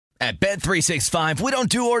At Bet365, we don't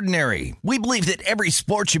do ordinary. We believe that every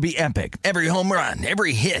sport should be epic. Every home run,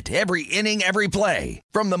 every hit, every inning, every play.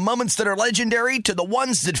 From the moments that are legendary to the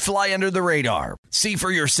ones that fly under the radar. See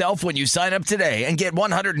for yourself when you sign up today and get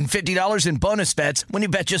 $150 in bonus bets when you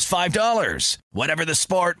bet just $5. Whatever the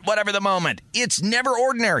sport, whatever the moment, it's never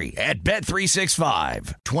ordinary at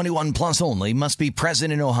Bet365. 21 plus only. Must be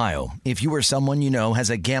present in Ohio. If you or someone you know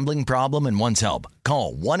has a gambling problem and wants help,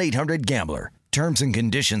 call 1-800-GAMBLER. Terms and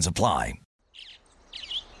conditions apply.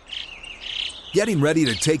 Getting ready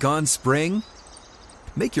to take on spring?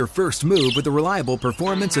 Make your first move with the reliable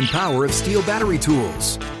performance and power of Steel battery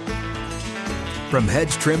tools. From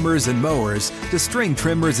hedge trimmers and mowers to string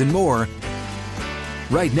trimmers and more,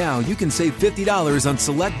 right now you can save $50 on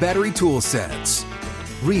select battery tool sets.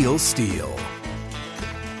 Real Steel.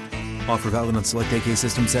 Offer valid on select AK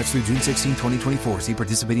system sets through June 16, 2024. See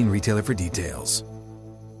participating retailer for details.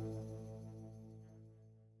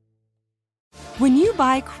 When you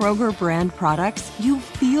buy Kroger brand products, you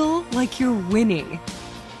feel like you're winning.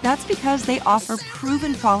 That's because they offer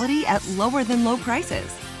proven quality at lower than low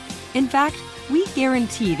prices. In fact, we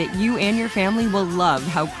guarantee that you and your family will love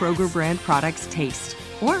how Kroger brand products taste,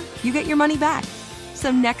 or you get your money back. So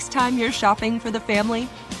next time you're shopping for the family,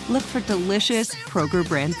 look for delicious Kroger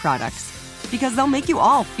brand products, because they'll make you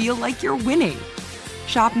all feel like you're winning.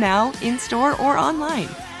 Shop now, in-store, or online.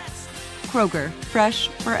 Kroger, fresh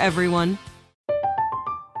for everyone.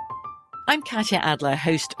 I'm Katya Adler,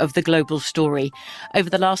 host of The Global Story. Over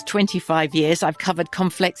the last 25 years, I've covered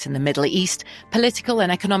conflicts in the Middle East, political and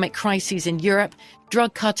economic crises in Europe,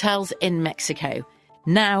 drug cartels in Mexico.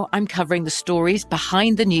 Now I'm covering the stories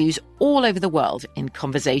behind the news all over the world in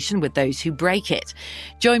conversation with those who break it.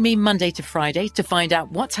 Join me Monday to Friday to find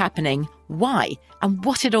out what's happening, why, and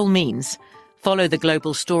what it all means. Follow The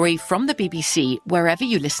Global Story from the BBC wherever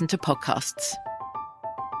you listen to podcasts.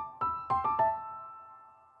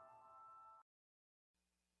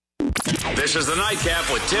 This is the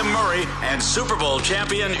Nightcap with Tim Murray and Super Bowl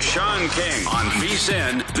champion Sean King on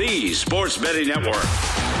VSiN, the Sports Betting Network.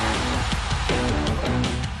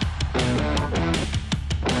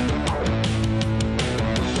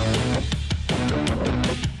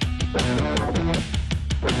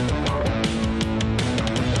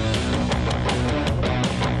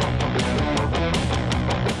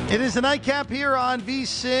 It is the Nightcap here on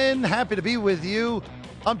VSiN. Happy to be with you.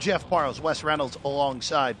 I'm Jeff Parles, Wes Reynolds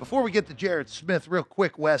alongside. Before we get to Jared Smith, real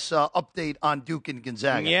quick, Wes, update on Duke and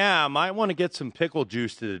Gonzaga. Yeah, might want to get some pickle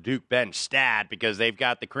juice to the Duke bench stat because they've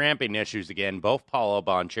got the cramping issues again. Both Paulo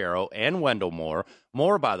Banchero and Wendell Moore.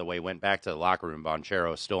 Moore, by the way, went back to the locker room.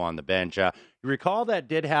 Banchero still on the bench. You recall that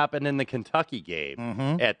did happen in the Kentucky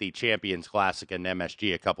game at the Champions Classic in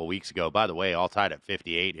MSG a couple weeks ago. By the way, all tied at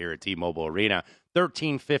 58 here at T-Mobile Arena.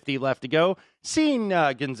 13:50 left to go. Seeing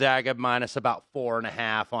Gonzaga minus about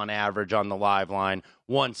 4.5 on average on the live line,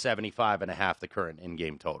 175.5 the current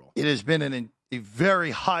in-game total. It has been a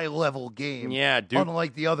very high-level game. Yeah, Duke,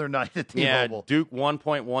 unlike the other night at T-Mobile. Yeah, Duke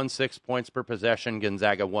 1.16 points per possession,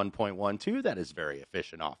 Gonzaga 1.12. That is very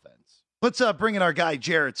efficient offense. Let's bring in our guy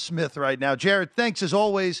Jared Smith right now. Jared, thanks as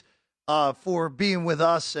always for being with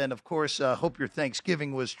us, and of course, hope your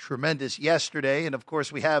Thanksgiving was tremendous yesterday. And of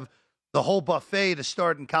course, we have the whole buffet to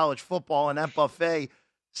start in college football, and that buffet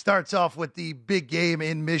starts off with the big game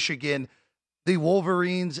in Michigan. The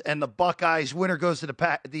Wolverines and the Buckeyes. Winner goes to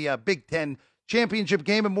the Big Ten championship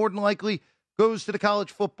game and more than likely goes to the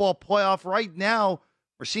college football playoff. Right now,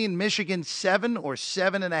 we're seeing Michigan 7 or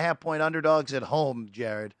 7.5 point underdogs at home,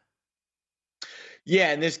 Jared.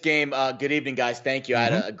 Yeah, in this game, good evening, guys. Thank you. I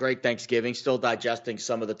had a great Thanksgiving, still digesting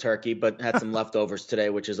some of the turkey, but had some leftovers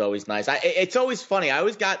today, which is always nice. It's always funny. I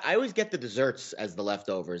always get the desserts as the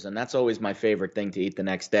leftovers, and that's always my favorite thing to eat the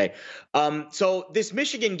next day. So this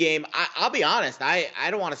Michigan game, I'll be honest, I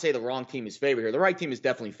don't want to say the wrong team is favored here. The right team is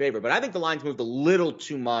definitely favored, but I think the line's moved a little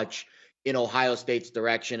too much in Ohio State's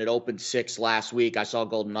direction. It opened 6 last week. I saw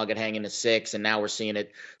Golden Nugget hanging to 6, and now we're seeing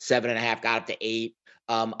it 7.5, got up to 8.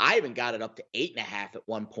 I even got it up to 8.5 at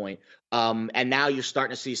one point. And now you're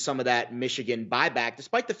starting to see some of that Michigan buyback,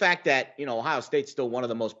 despite the fact that, Ohio State's still one of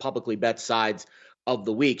the most publicly bet sides of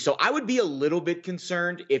the week. So I would be a little bit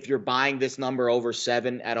concerned if you're buying this number over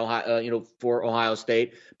 7 at Ohio, for Ohio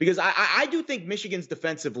State, because I do think Michigan's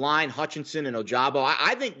defensive line, Hutchinson and Ojabo,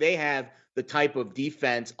 I think they have the type of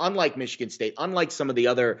defense, unlike Michigan State, unlike some of the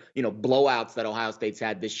other, blowouts that Ohio State's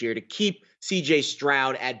had this year, to keep C.J.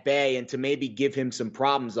 Stroud at bay and to maybe give him some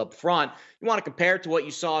problems up front. You want to compare it to what you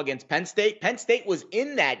saw against Penn State? Penn State was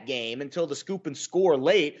in that game until the scoop and score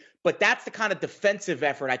late, but that's the kind of defensive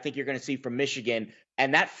effort I think you're going to see from Michigan.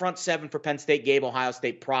 And that front seven for Penn State gave Ohio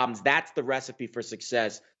State problems. That's the recipe for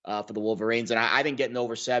success for the Wolverines. And I think getting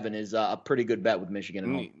over 7 is a pretty good bet with Michigan at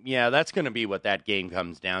home. Yeah, that's going to be what that game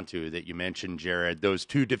comes down to that you mentioned, Jared. Those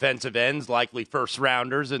two defensive ends, likely first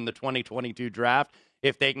rounders in the 2022 draft.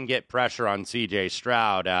 If they can get pressure on C.J.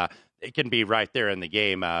 Stroud, it can be right there in the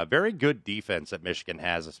game. Very good defense that Michigan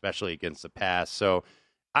has, especially against the pass. So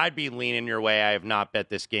I'd be leaning your way. I have not bet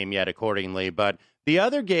this game yet accordingly. But the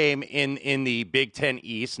other game in the Big Ten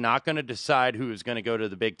East, not going to decide who is going to go to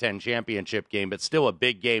the Big Ten championship game, but still a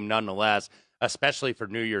big game nonetheless, especially for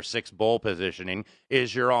New Year's Six bowl positioning,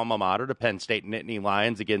 is your alma mater, the Penn State Nittany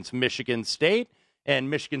Lions against Michigan State.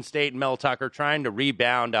 And Michigan State and Mel Tucker trying to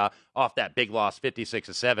rebound off that big loss,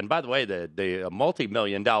 56-7. By the way, the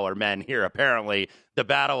multi-million-dollar men here, apparently, the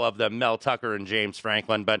battle of the Mel Tucker and James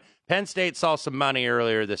Franklin. But Penn State saw some money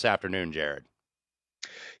earlier this afternoon, Jared.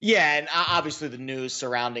 Yeah, and obviously the news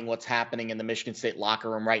surrounding what's happening in the Michigan State locker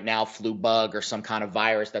room right now, flu bug or some kind of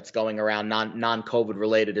virus that's going around non-COVID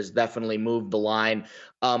related, has definitely moved the line.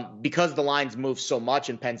 Because the lines move so much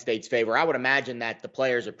in Penn State's favor, I would imagine that the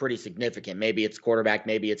players are pretty significant. Maybe it's quarterback,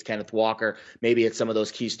 maybe it's Kenneth Walker, maybe it's some of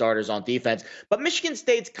those key starters on defense. But Michigan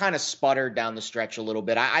State's kind of sputtered down the stretch a little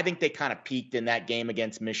bit. I think they kind of peaked in that game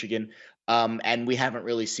against Michigan, and we haven't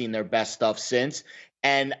really seen their best stuff since.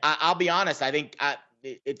 And I'll be honest, I think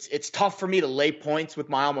it's tough for me to lay points with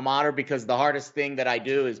my alma mater because the hardest thing that I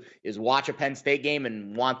do is watch a Penn State game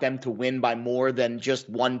and want them to win by more than just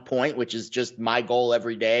 1 point, which is just my goal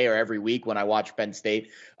every day or every week when I watch Penn State,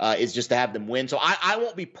 is just to have them win. So I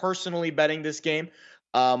won't be personally betting this game.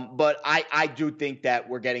 But I do think that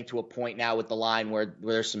we're getting to a point now with the line where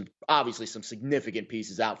there's obviously some significant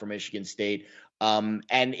pieces out for Michigan State. And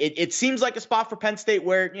it seems like a spot for Penn State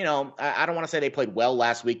where, I don't want to say they played well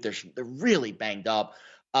last week. They're really banged up.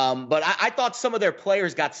 But I thought some of their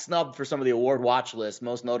players got snubbed for some of the award watch lists,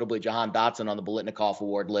 most notably Jahan Dotson on the Biletnikoff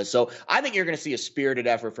Award list. So I think you're going to see a spirited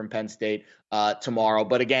effort from Penn State tomorrow.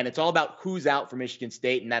 But again, it's all about who's out for Michigan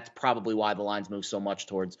State, and that's probably why the lines move so much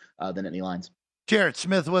towards the Nittany Lions. Jared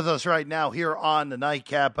Smith with us right now here on the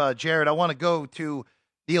Nightcap. Jared, I want to go to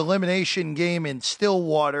the elimination game in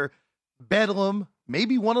Stillwater. Bedlam,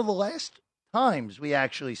 maybe one of the last times we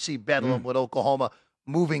actually see Bedlam with Oklahoma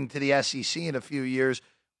moving to the SEC in a few years.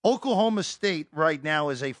 Oklahoma State right now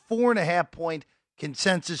is a 4.5-point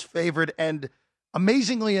consensus favorite, and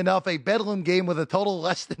amazingly enough, a Bedlam game with a total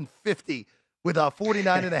less than 50, with a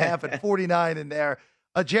 49.5 and 49 in there.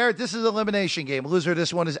 Jared, this is an elimination game. Loser,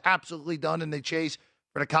 this one is absolutely done in the chase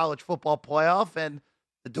for the college football playoff, and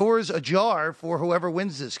the door is ajar for whoever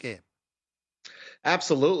wins this game.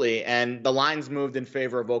 Absolutely. And the lines moved in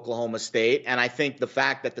favor of Oklahoma State. And I think the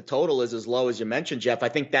fact that the total is as low as you mentioned, Jeff, I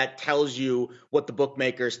think that tells you what the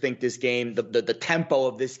bookmakers think this game, the tempo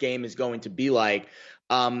of this game is going to be like.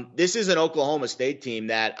 This is an Oklahoma State team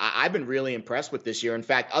that I've been really impressed with this year. In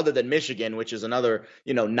fact, other than Michigan, which is another,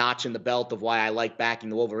 notch in the belt of why I like backing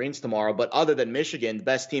the Wolverines tomorrow. But other than Michigan, the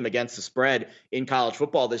best team against the spread in college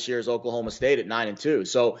football this year is Oklahoma State at 9-2.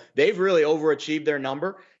 So they've really overachieved their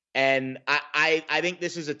number. And I think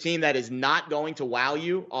this is a team that is not going to wow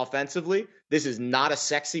you offensively. This is not a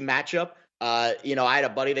sexy matchup. I had a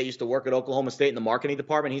buddy that used to work at Oklahoma State in the marketing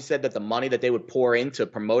department. He said that the money that they would pour into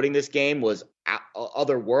promoting this game was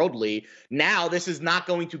otherworldly. Now, this is not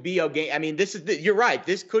going to be a game. I mean, you're right.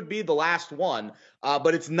 This could be the last one,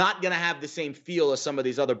 but it's not going to have the same feel as some of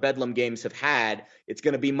these other Bedlam games have had. It's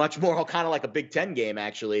going to be much more kind of like a Big Ten game,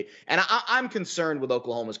 actually. And I'm concerned with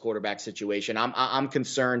Oklahoma's quarterback situation. I'm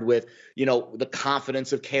concerned with, the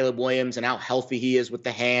confidence of Caleb Williams and how healthy he is with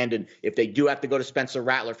the hand. And if they do have to go to Spencer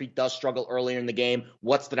Rattler, if he does struggle earlier in the game,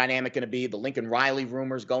 what's the dynamic going to be? The Lincoln Riley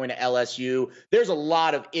rumors going to LSU. There's a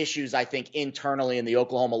lot of issues, I think, internally in the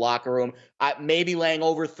Oklahoma locker room. Maybe laying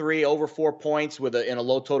over 4 points in a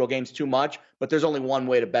low total game is too much, but there's only one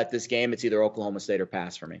way to bet this game. It's either Oklahoma State or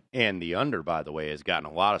pass for me. And the under, by the way, has gotten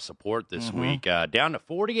a lot of support this week, down to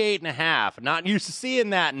 48.5. Not used to seeing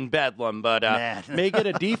that in Bedlam, but make it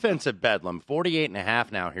a defensive Bedlam.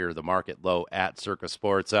 48.5 now here, the market low at Circa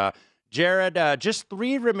Sports. Jared, just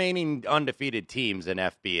 3 remaining undefeated teams in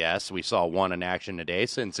FBS. We saw one in action today,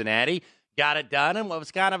 Cincinnati. Got it done in what was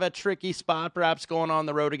kind of a tricky spot, perhaps going on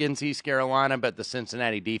the road against East Carolina, but the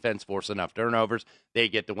Cincinnati defense forced enough turnovers. They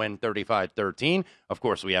get to win 35-13. Of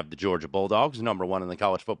course, we have the Georgia Bulldogs, number 1 in the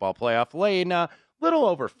college football playoff, laying a little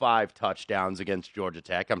over 5 touchdowns against Georgia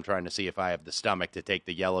Tech. I'm trying to see if I have the stomach to take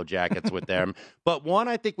the Yellow Jackets with them. But one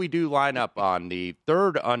I think we do line up on, the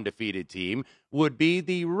third undefeated team, would be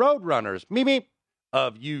the Roadrunners,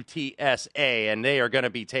 of UTSA, and they are going to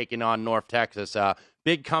be taking on North Texas.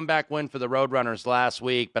 Big comeback win for the Roadrunners last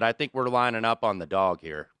week, but I think we're lining up on the dog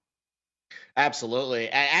here. Absolutely.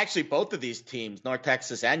 And actually, both of these teams, North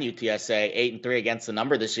Texas and UTSA, 8-3 against the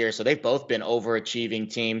number this year. So they've both been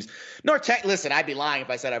overachieving teams. Listen, I'd be lying if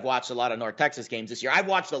I said I've watched a lot of North Texas games this year. I've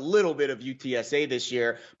watched a little bit of UTSA this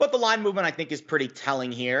year, but the line movement I think is pretty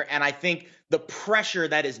telling here. And I think the pressure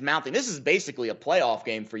that is mounting, this is basically a playoff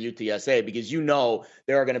game for UTSA because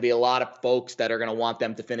there are going to be a lot of folks that are going to want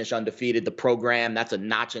them to finish undefeated. The program, that's a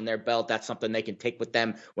notch in their belt. That's something they can take with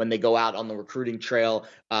them when they go out on the recruiting trail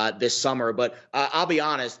this summer. But I'll be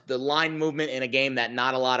honest, the line movement in a game that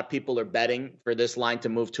not a lot of people are betting for this line to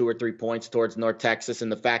move 2 or 3 points towards North Texas,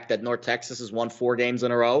 and the fact that North Texas has won 4 games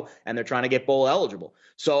in a row and they're trying to get bowl eligible.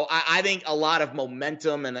 So I think a lot of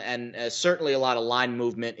momentum and certainly a lot of line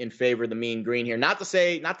movement in favor of the Mean Green here. Not to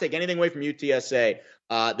take anything away from UTSA.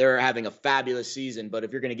 They're having a fabulous season, but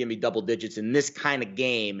if you're going to give me double digits in this kind of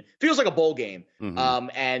game, feels like a bowl game.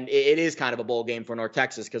 And it is kind of a bowl game for North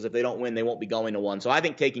Texas because if they don't win, they won't be going to one. So I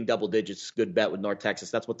think taking double digits is a good bet with North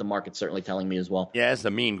Texas. That's what the market's certainly telling me as well. Yeah, it's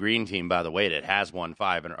the Mean Green team, by the way, that has won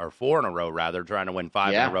 4 in a row, rather, trying to win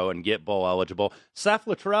 5 in a row and get bowl eligible. Seth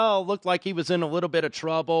Luttrell looked like he was in a little bit of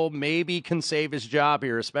trouble. Maybe can save his job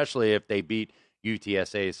here, especially if they beat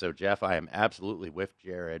UTSA. So, Jeff, I am absolutely with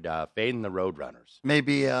Jared, fading the Roadrunners.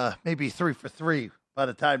 Maybe 3 for 3 by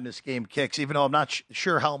the time this game kicks, even though I'm not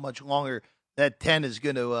sure how much longer that 10 is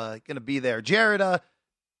going to be there. Jared,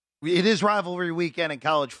 it is rivalry weekend in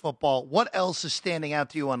college football. What else is standing out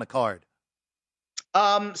to you on the card?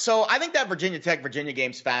 So I think that Virginia Tech-Virginia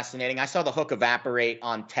game's fascinating. I saw the hook evaporate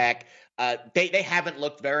on Tech. They haven't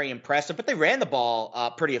looked very impressive, but they ran the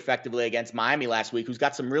ball pretty effectively against Miami last week, who's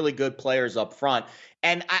got some really good players up front.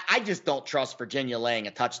 And I just don't trust Virginia laying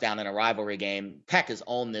a touchdown in a rivalry game. Tech has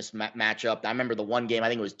owned this matchup. I remember the one game, I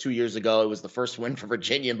think it was 2 years ago. It was the first win for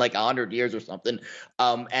Virginia in like 100 years or something.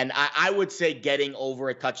 And I would say getting over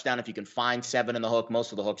a touchdown if you can find 7 in the hook.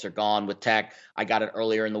 Most of the hooks are gone with Tech. I got it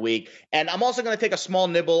earlier in the week. And I'm also going to take a small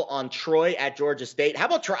nibble on Troy at Georgia State. How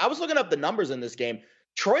about Troy? I was looking up the numbers in this game.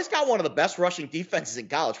 Troy's got one of the best rushing defenses in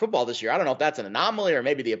college football this year. I don't know if that's an anomaly or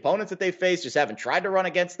maybe the opponents that they face just haven't tried to run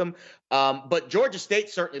against them. But Georgia State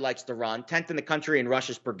certainly likes to run, 10th in the country in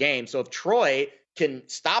rushes per game. So if Troy can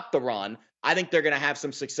stop the run, I think they're going to have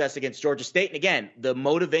some success against Georgia State. And again, the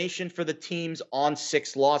motivation for the teams on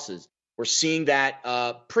 6 losses. We're seeing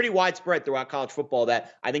that pretty widespread throughout college football,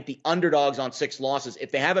 that I think the underdogs on 6 losses,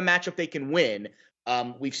 if they have a matchup they can win,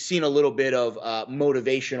 we've seen a little bit of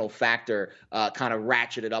motivational factor kind of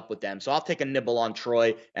ratcheted up with them. So I'll take a nibble on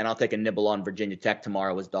Troy, and I'll take a nibble on Virginia Tech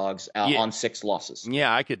tomorrow as dogs on 6 losses.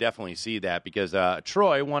 Yeah, I could definitely see that because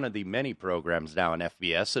Troy, one of the many programs now in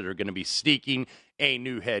FBS that are going to be seeking a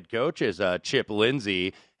new head coach, as Chip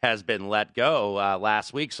Lindsey has been let go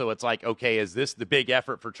last week. So it's like, okay, is this the big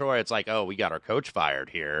effort for Troy? It's like, oh, we got our coach fired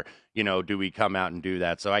here. Do we come out and do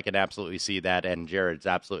that? So I can absolutely see that, and Jared's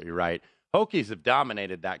absolutely right. Hokies have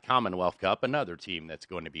dominated that Commonwealth Cup, another team that's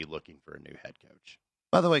going to be looking for a new head coach.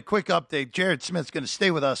 By the way, quick update. Jared Smith's going to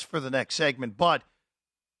stay with us for the next segment. But,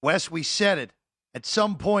 Wes, we said it. At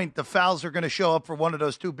some point, the fouls are going to show up for one of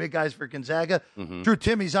those 2 big guys for Gonzaga. Drew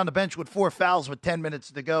Timmy's on the bench with 4 fouls with 10 minutes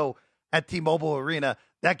to go at T-Mobile Arena.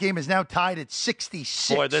 That game is now tied at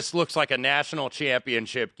 66. Boy, this looks like a national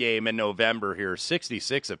championship game in November here.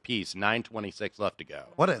 66 apiece, 9:26 left to go.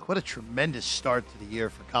 What a tremendous start to the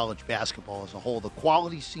year for college basketball as a whole. The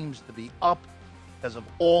quality seems to be up because of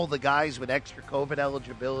all the guys with extra COVID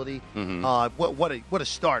eligibility. What a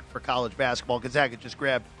start for college basketball. Gonzaga just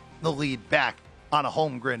grabbed the lead back on a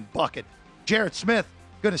Holmgren bucket. Jared Smith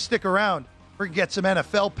going to stick around. We're going to get some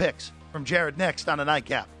NFL picks from Jared next on the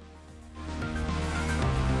Nightcap.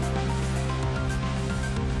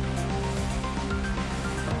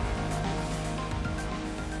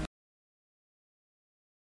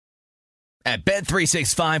 At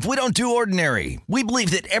Bet365, we don't do ordinary. We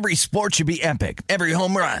believe that every sport should be epic. Every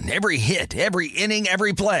home run, every hit, every inning,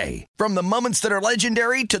 every play. From the moments that are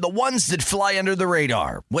legendary to the ones that fly under the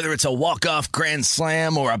radar. Whether it's a walk-off grand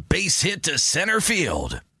slam or a base hit to center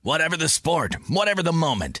field. Whatever the sport, whatever the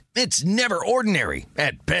moment. It's never ordinary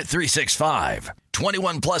at Bet365.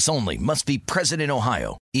 21 plus only. Must be present in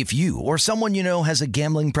Ohio. If you or someone you know has a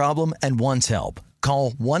gambling problem and wants help,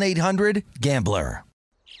 call 1-800-GAMBLER.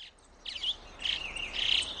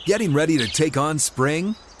 Getting ready to take on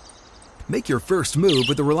spring? Make your first move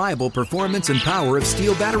with the reliable performance and power of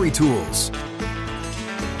Steel battery tools.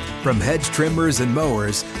 From hedge trimmers and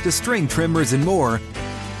mowers to string trimmers and more,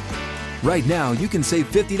 right now you can save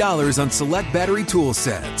 $50 on select battery tool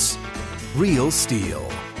sets. Real Steel.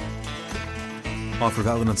 Offer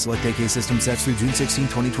valid on select AK system sets through June 16,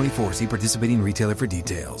 2024. See participating retailer for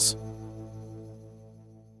details.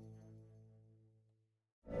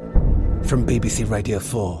 From BBC Radio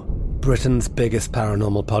 4, Britain's biggest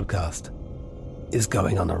paranormal podcast is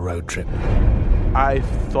going on a road trip. I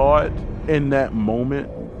thought in that moment,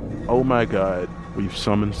 oh my God, we've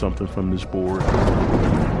summoned something from this board.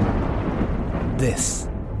 This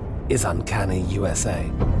is Uncanny USA.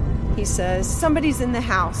 He says, somebody's in the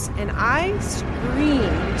house, and I screamed.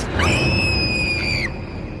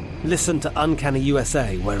 Listen to Uncanny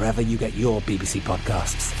USA wherever you get your BBC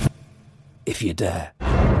podcasts, if you dare.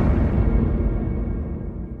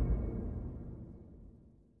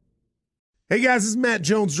 Hey guys, this is Matt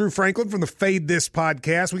Jones, Drew Franklin from the Fade This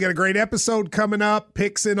podcast. We got a great episode coming up,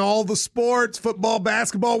 picks in all the sports, football,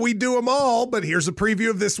 basketball, we do them all, but here's a preview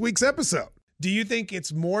of this week's episode. Do you think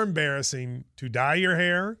it's more embarrassing to dye your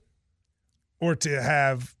hair or to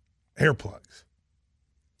have hair plugs?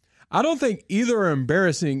 I don't think either are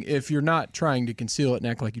embarrassing if you're not trying to conceal it and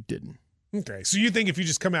act like you didn't. Okay, so you think if you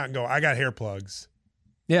just come out and go, I got hair plugs.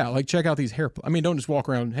 Yeah, like check out these hair plugs. I mean, don't just walk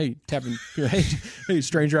around, hey, tapping, hey,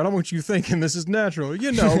 stranger, I don't want you thinking this is natural.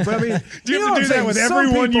 You know, but I mean, do you have to do that with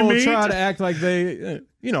everyone you meet? Try to act like they,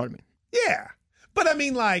 you know what I mean? Yeah. But I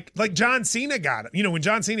mean, like John Cena got it. You know, when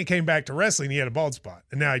John Cena came back to wrestling, he had a bald spot,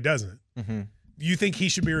 and now he doesn't. Mm-hmm. You think he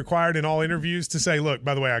should be required in all interviews to say, look,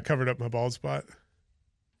 by the way, I covered up my bald spot?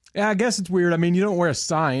 Yeah, I guess it's weird. I mean, you don't wear a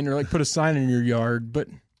sign or like put a sign in your yard, but.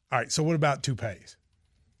 All right, so what about toupees?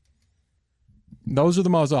 Those are the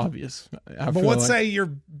most obvious. But let's say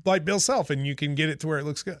you're like Bill Self and you can get it to where it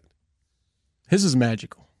looks good. His is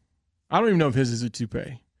magical. I don't even know if his is a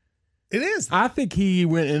toupee. It is. I think he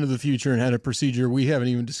went into the future and had a procedure we haven't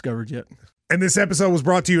even discovered yet. And this episode was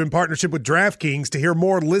brought to you in partnership with DraftKings. To hear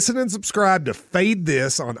more, listen and subscribe to Fade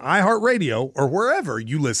This on iHeartRadio or wherever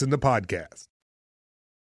you listen to podcasts.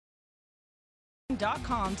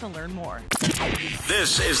 .com to learn more.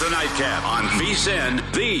 This is the Nightcap on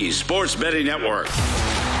VSiN, the Sports Betting Network.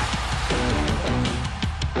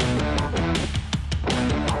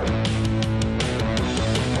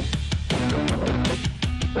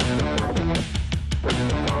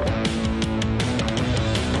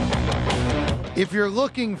 If you're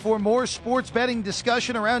looking for more sports betting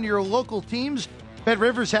discussion around your local teams,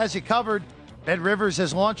 BetRivers has you covered. BetRivers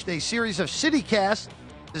has launched a series of CityCasts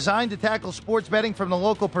designed to tackle sports betting from the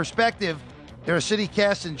local perspective. There are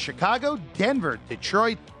CityCasts in Chicago, Denver,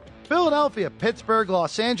 Detroit, Philadelphia, Pittsburgh,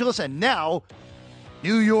 Los Angeles, and now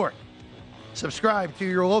New York. Subscribe to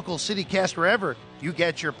your local CityCast wherever you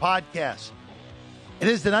get your podcasts. It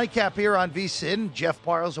is the Nightcap here on VSiN. Jeff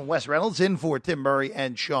Parles and Wes Reynolds in for Tim Murray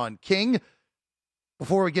and Sean King.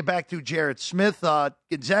 Before we get back to Jarrett Smith,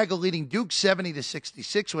 Gonzaga leading Duke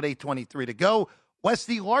 70-66 with 8:23 to go. Wes,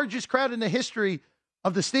 the largest crowd in the history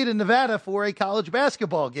of the state of Nevada for a college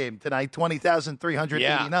basketball game tonight,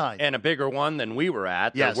 20,389. Yeah, and a bigger one than we were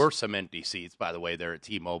at. Yes. There were some empty seats, by the way, there at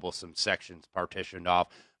T-Mobile, some sections partitioned off.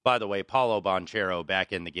 By the way, Paolo Banchero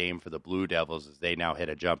back in the game for the Blue Devils as they now hit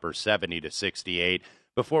a jumper 70-68.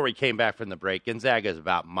 Before we came back from the break, Gonzaga is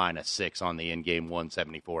about -6 on the in-game,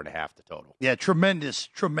 174.5 the total. Yeah, tremendous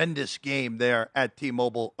game there at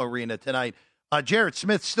T-Mobile Arena tonight. Jarrett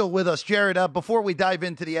Smith still with us. Jarrett, before we dive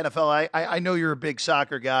into the NFL, I know you're a big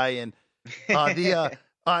soccer guy, and the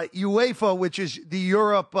UEFA, which is the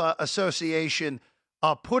Europe Association,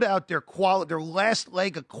 put out their last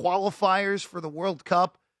leg of qualifiers for the World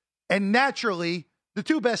Cup, and naturally, the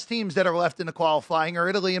two best teams that are left in the qualifying are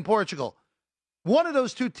Italy and Portugal. One of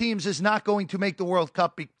those two teams is not going to make the World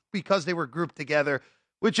Cup because they were grouped together,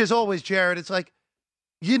 which is always, Jarrett, it's like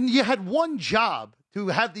you had one job to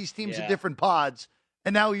have these teams in different pods,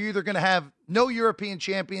 and now you're either going to have no European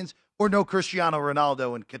champions or no Cristiano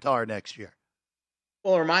Ronaldo in Qatar next year.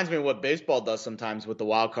 Well, it reminds me of what baseball does sometimes with the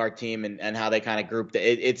wild card team and how they kind of group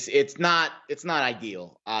it's not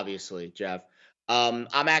ideal, obviously, Jeff. I'm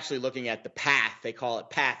actually looking at the path. They call it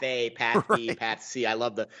Path A, Path B, Path C. I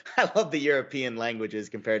love the European languages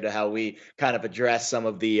compared to how we kind of address some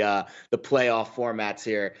of the playoff formats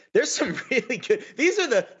here. There's some really good. These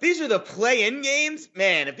are the play-in games,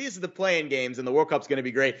 man. If these are the play-in games, then the World Cup's going to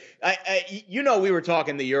be great. We were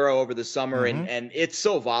talking the Euro over the summer, and it's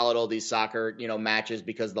so volatile, these soccer matches,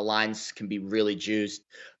 because the lines can be really juiced.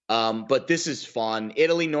 But this is fun.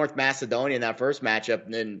 Italy, North Macedonia in that first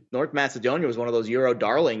matchup. And North Macedonia was one of those Euro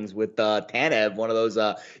darlings with Tanev, one of those,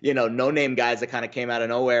 no-name guys that kind of came out of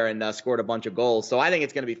nowhere and scored a bunch of goals. So I think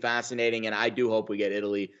it's going to be fascinating, and I do hope we get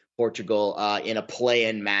Italy, Portugal in a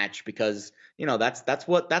play-in match because, that's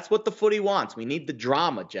what the footy wants. We need the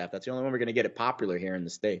drama, Jeff. That's the only way we're going to get it popular here in the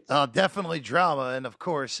States. Definitely drama. And, of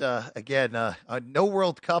course, no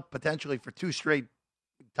World Cup potentially for 2 straight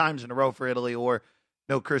times in a row for Italy, or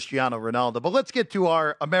no Cristiano Ronaldo. But let's get to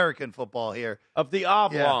our American football here. Of the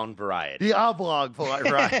oblong variety. The oblong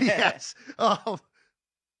variety, yes.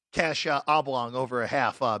 Cash oblong over a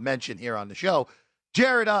half mention here on the show.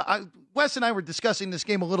 Jared, Wes and I were discussing this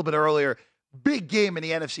game a little bit earlier. Big game in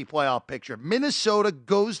the NFC playoff picture. Minnesota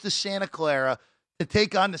goes to Santa Clara to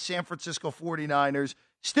take on the San Francisco 49ers.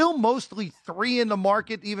 Still mostly 3 in the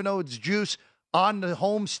market, even though it's juice on the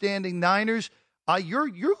home standing Niners.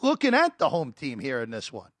 You're looking at the home team here in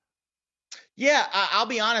this one. Yeah, I'll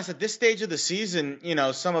be honest. At this stage of the season,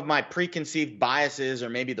 some of my preconceived biases or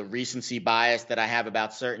maybe the recency bias that I have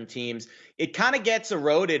about certain teams, it kind of gets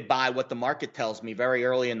eroded by what the market tells me very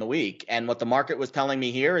early in the week. And what the market was telling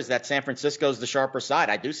me here is that San Francisco's the sharper side.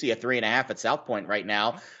 I do see a 3.5 at South Point right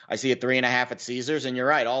now. I see a 3.5 at Caesars. And you're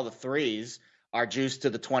right, all the threes are juiced to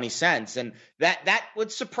the 20 cents. And that would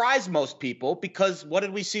surprise most people because what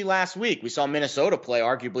did we see last week? We saw Minnesota play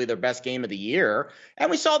arguably their best game of the year. And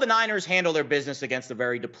we saw the Niners handle their business against a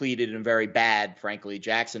very depleted and very bad, frankly,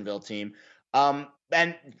 Jacksonville team.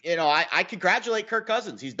 I congratulate Kirk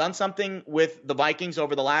Cousins. He's done something with the Vikings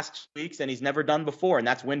over the last 2 weeks and he's never done before. And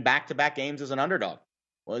that's win back-to-back games as an underdog.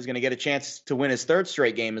 Well, he's going to get a chance to win his 3rd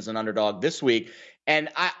straight game as an underdog this week. And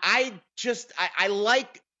I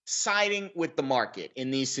like siding with the market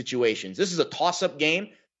in these situations. This is a toss-up game.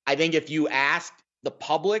 I think if you asked the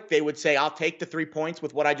public, they would say, I'll take the 3 points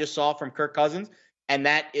with what I just saw from Kirk Cousins. And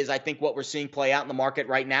that is, I think, what we're seeing play out in the market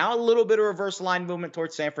right now. A little bit of reverse line movement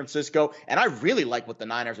towards San Francisco. And I really like what the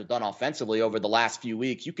Niners have done offensively over the last few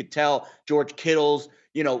weeks. You could tell George Kittle's,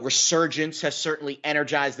 resurgence has certainly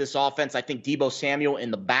energized this offense. I think Deebo Samuel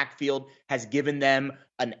in the backfield has given them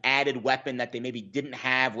an added weapon that they maybe didn't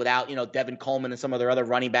have without, Devin Coleman and some of their other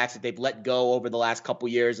running backs that they've let go over the last couple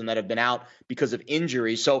years and that have been out because of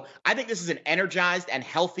injury. So I think this is an energized and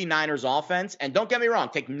healthy Niners offense. And don't get me wrong,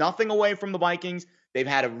 take nothing away from the Vikings. They've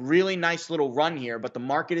had a really nice little run here, but the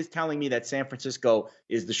market is telling me that San Francisco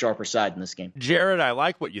is the sharper side in this game. Jared, I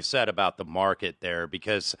like what you said about the market there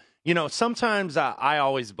because, sometimes I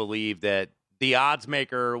always believe that the odds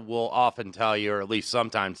maker will often tell you, or at least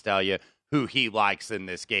sometimes tell you, who he likes in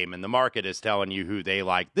this game, and the market is telling you who they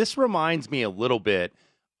like. This reminds me a little bit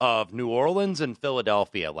of New Orleans and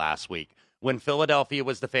Philadelphia last week. When Philadelphia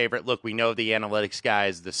was the favorite, look, we know the analytics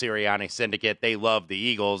guys, the Sirianni syndicate, they love the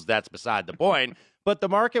Eagles. That's beside the point. But the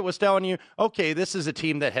market was telling you, okay, this is a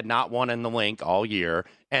team that had not won in the Link all year,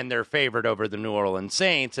 and they're favored over the New Orleans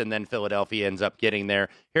Saints, and then Philadelphia ends up getting there.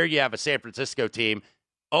 Here you have a San Francisco team,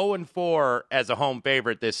 0-4 as a home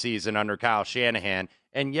favorite this season under Kyle Shanahan,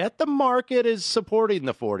 and yet the market is supporting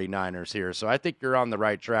the 49ers here. So I think you're on the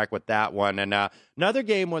right track with that one. And another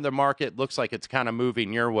game where the market looks like it's kind of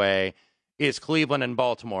moving your way is Cleveland and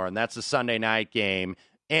Baltimore, and that's a Sunday night game.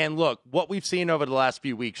 And look, what we've seen over the last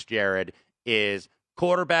few weeks, Jared, is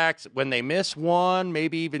quarterbacks, when they miss 1,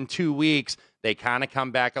 maybe even 2 weeks, they kind of come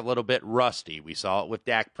back a little bit rusty. We saw it with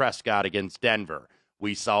Dak Prescott against Denver.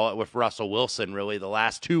 We saw it with Russell Wilson really the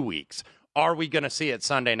last 2 weeks. Are we going to see it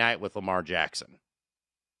Sunday night with Lamar Jackson?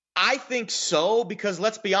 I think so, because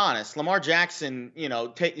let's be honest, Lamar Jackson,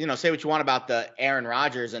 say what you want about the Aaron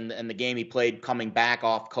Rodgers and the game he played coming back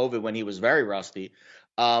off COVID when he was very rusty.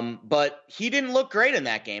 But he didn't look great in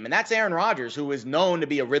that game. And that's Aaron Rodgers, who is known to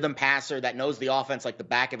be a rhythm passer that knows the offense like the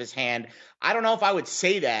back of his hand. I don't know if I would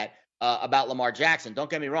say that about Lamar Jackson. Don't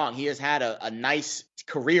get me wrong. He has had a nice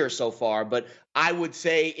career so far. But I would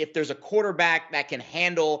say if there's a quarterback that can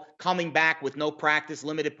handle coming back with no practice,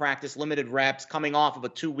 limited reps, coming off of a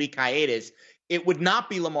 2-week hiatus, it would not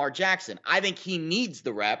be Lamar Jackson. I think he needs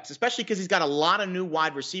the reps, especially because he's got a lot of new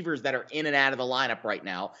wide receivers that are in and out of the lineup right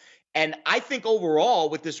now. And I think overall,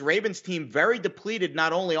 with this Ravens team very depleted,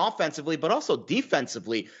 not only offensively, but also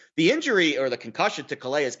defensively, the injury or the concussion to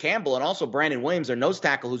Calais Campbell and also Brandon Williams, their nose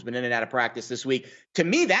tackle, who's been in and out of practice this week, to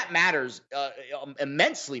me, that matters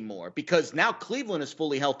immensely more because now Cleveland is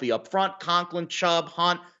fully healthy up front. Conklin, Chubb,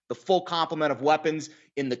 Hunt, the full complement of weapons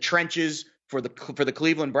in the trenches for the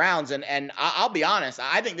Cleveland Browns. And I'll be honest,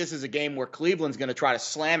 I think this is a game where Cleveland's going to try to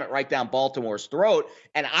slam it right down Baltimore's throat.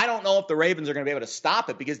 And I don't know if the Ravens are going to be able to stop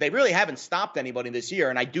it because they really haven't stopped anybody this year.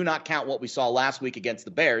 And I do not count what we saw last week against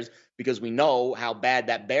the Bears because we know how bad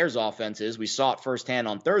that Bears offense is. We saw it firsthand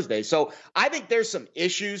on Thursday. So I think there's some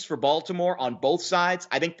issues for Baltimore on both sides.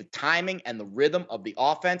 I think the timing and the rhythm of the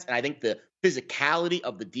offense, and I think the physicality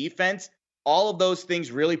of the defense All of those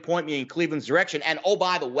things really point me in Cleveland's direction. And, oh,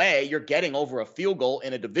 by the way, you're getting over a field goal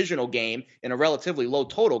in a divisional game in a relatively low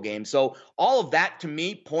total game. So all of that, to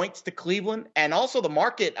me, points to Cleveland. And also the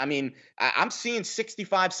market, I mean, I'm seeing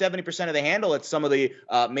 65, 70% of the handle at some of the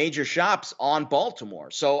major shops on Baltimore.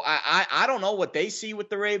 So I don't know what they see with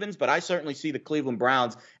the Ravens, but I certainly see the Cleveland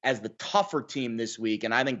Browns as the tougher team this week,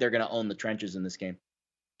 and I think they're going to own the trenches in this game.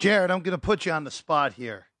 Jared, I'm going to put you on the spot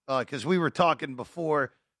here because we were talking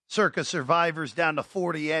before Circa Survivors down to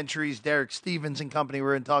 40 entries. Derek Stevens and company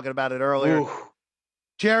were talking about it earlier. Ooh.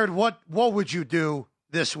 Jared, what would you do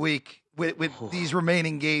this week with these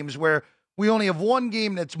remaining games where we only have one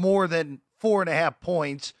game that's more than 4.5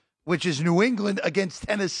 points, which is New England against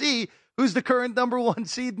Tennessee, who's the current number 1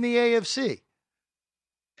 seed in the AFC?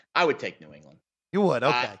 I would take New England. You would,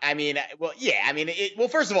 okay.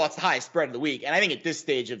 First of all, it's the highest spread of the week. And I think at this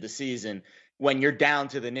stage of the season, when you're down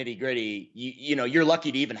to the nitty gritty, you're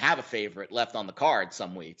lucky to even have a favorite left on the card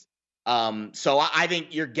some weeks. So I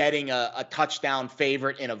think you're getting a touchdown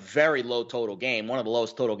favorite in a very low total game, one of the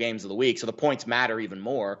lowest total games of the week. So the points matter even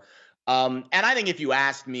more. And I think if you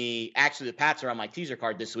asked me, actually the Pats are on my teaser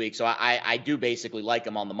card this week. So I do basically like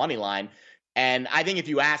them on the money line. And I think if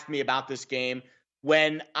you asked me about this game,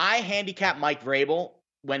 when I handicap Mike Vrabel,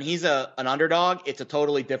 when he's an underdog, it's a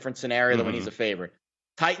totally different scenario than when he's a favorite.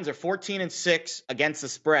 Titans are 14-6 against the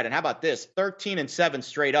spread. And how about this? 13-7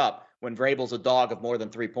 straight up when Vrabel's a dog of more than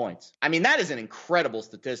 3 points. I mean, that is an incredible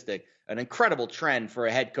statistic, an incredible trend for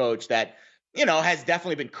a head coach that, has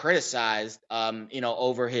definitely been criticized,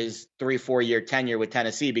 over his 3-4 year tenure with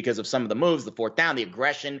Tennessee because of some of the moves, the fourth down, the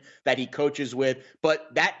aggression that he coaches with. But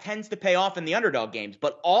that tends to pay off in the underdog games.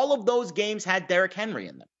 But all of those games had Derrick Henry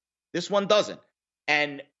in them. This one doesn't.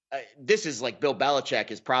 And this is like Bill Belichick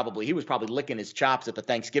he was probably licking his chops at the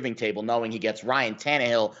Thanksgiving table knowing he gets Ryan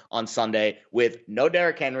Tannehill on Sunday with no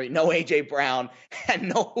Derrick Henry, no A.J. Brown, and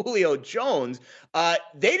no Julio Jones.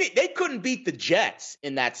 They couldn't beat the Jets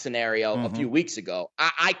in that scenario a few weeks ago.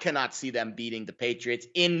 I cannot see them beating the Patriots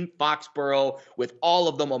in Foxborough with all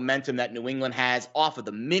of the momentum that New England has off of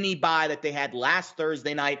the mini bye that they had last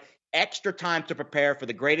Thursday night. Extra time to prepare for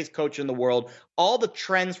the greatest coach in the world. All the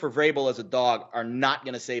trends for Vrabel as a dog are not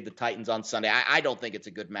going to save the Titans on Sunday. I don't think it's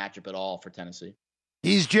a good matchup at all for Tennessee.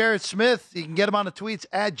 He's Jared Smith. You can get him on the tweets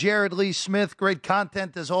at Jared Lee Smith. Great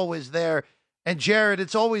content as always there. And Jared,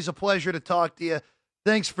 it's always a pleasure to talk to you.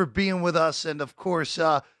 Thanks for being with us. And of course,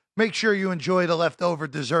 make sure you enjoy the leftover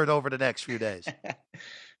dessert over the next few days.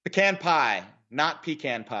 Pecan pie, not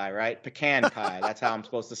pecan pie, right? Pecan pie. That's how I'm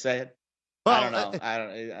supposed to say it. Well, I don't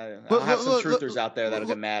know. I'll have some truthers out there that'll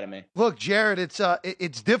get mad at me. Look, Jared,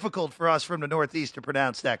 it's difficult for us from the Northeast to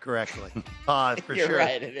pronounce that correctly. For You're sure.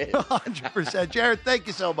 right, it is. 100%. Jared, thank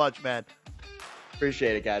you so much, man.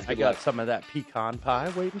 Appreciate it, guys. I got some of that pecan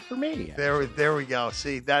pie waiting for me. There we go.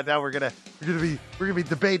 See that now we're gonna be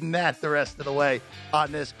debating that the rest of the way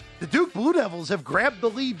on this. The Duke Blue Devils have grabbed the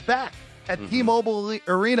lead back at T-Mobile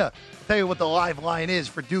Arena. I'll tell you what the live line is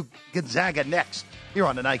for Duke Gonzaga next here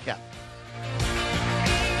on the Nightcap.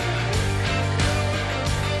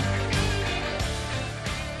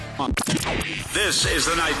 This is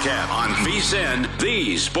the Nightcap on VSiN,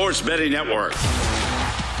 the Sports Betting Network.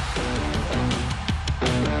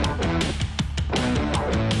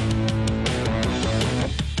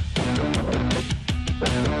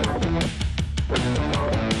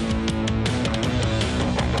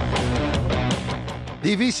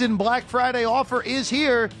 The VSiN Black Friday offer is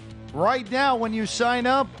here right now. When you sign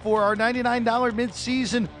up for our $99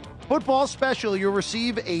 mid-season football special, you'll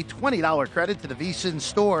receive a $20 credit to the VSiN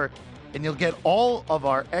store, and you'll get all of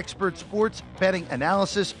our expert sports betting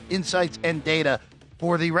analysis, insights, and data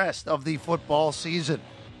for the rest of the football season.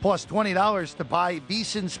 Plus $20 to buy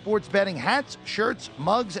VSiN sports betting hats, shirts,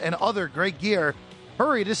 mugs, and other great gear.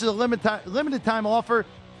 Hurry, this is a limited time offer,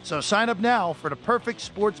 so sign up now for the perfect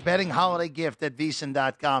sports betting holiday gift at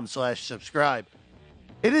VSiN.com/subscribe.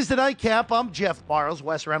 It is the Nightcap. I'm Jeff Barrows,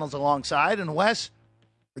 Wes Reynolds alongside, and Wes,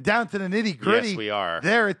 we're down to the nitty-gritty. Yes, we are.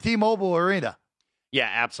 There at T-Mobile Arena. Yeah,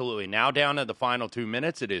 absolutely. Now down to the final 2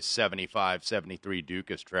 minutes. It is 75-73 Duke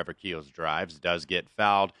as Trevor Keels drives, does get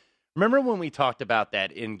fouled. Remember when we talked about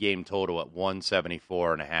that in-game total at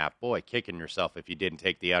 174.5? Boy, kicking yourself if you didn't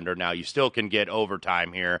take the under. Now, you still can get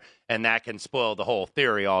overtime here, and that can spoil the whole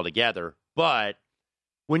theory altogether. But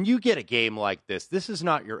when you get a game like this, this is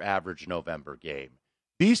not your average November game.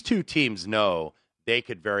 These two teams know they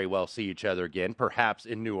could very well see each other again, perhaps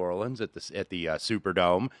in New Orleans at the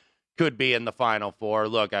Superdome. Could be in the Final Four.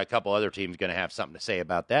 Look, a couple other teams going to have something to say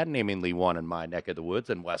about that, namely one in my neck of the woods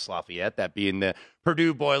in West Lafayette, that being the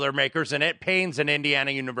Purdue Boilermakers. And it pains an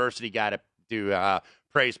Indiana University guy to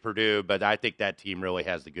praise Purdue, but I think that team really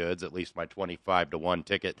has the goods. At least my 25-1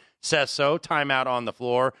 ticket says so. Timeout on the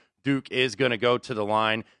floor. Duke is going to go to the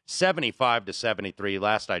line, 75-73.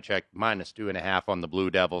 Last I checked, -2.5 on the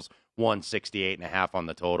Blue Devils, 168.5 on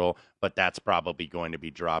the total. But that's probably going to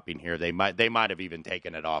be dropping here. They might have even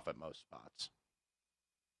taken it off at most spots.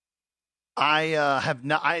 I have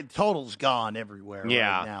not. Total's gone everywhere right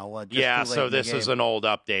now. So this is an old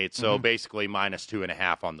update. So basically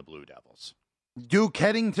 -2.5 on the Blue Devils. Duke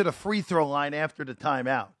heading to the free throw line after the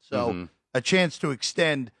timeout. So a chance to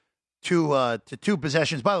extend to 2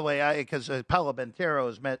 possessions. By the way, because Paolo Banchero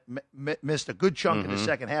has missed a good chunk in the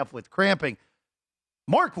second half with cramping.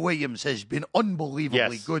 Mark Williams has been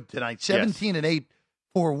unbelievably good tonight. 17 and 8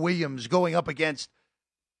 for Williams going up against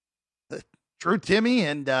Drew Timme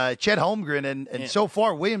and Chet Holmgren. And so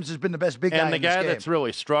far, Williams has been the best big guy in this game. And the guy that's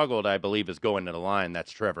really struggled, I believe, is going to the line.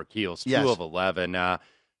 That's Trevor Keels, 2 of 11.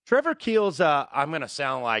 Trevor Keels, I'm going to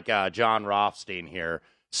sound like John Rothstein here.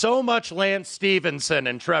 So much Lance Stevenson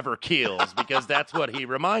and Trevor Keels, because that's what he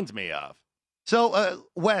reminds me of. So,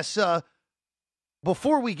 Wes,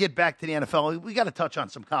 before we get back to the NFL, we got to touch on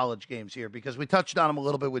some college games here, because we touched on them a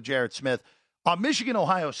little bit with Jared Smith. Michigan,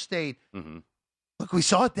 Ohio State, look, we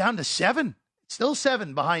saw it down to 7. It's still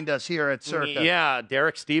 7 behind us here at Circa. Yeah,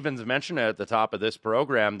 Derek Stevens mentioned it at the top of this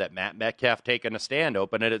program that Matt Metcalf taking a stand,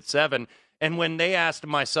 open it at 7. And when they asked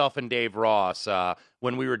myself and Dave Ross,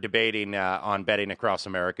 when we were debating on Betting Across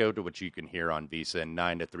America, which you can hear on VSiN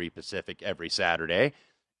 9 to 3 Pacific every Saturday,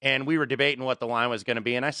 and we were debating what the line was going to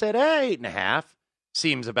be, and I said, 8.5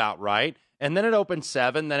 seems about right. And then it opened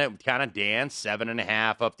 7, then it kind of danced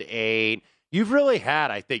 7.5 up to 8. You've really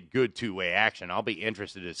had, I think, good two-way action. I'll be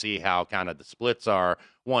interested to see how kind of the splits are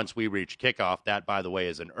once we reach kickoff. That, by the way,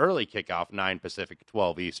 is an early kickoff, 9 Pacific,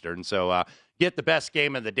 12 Eastern. So get the best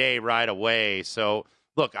game of the day right away. So,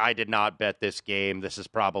 look, I did not bet this game. This is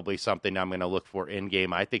probably something I'm going to look for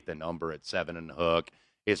in-game. I think the number at 7 and a hook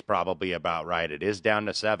is probably about right. It is down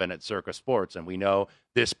to 7 at Circa Sports, and we know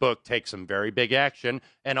this book takes some very big action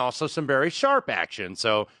and also some very sharp action.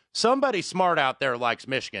 So somebody smart out there likes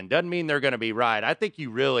Michigan. Doesn't mean they're going to be right. I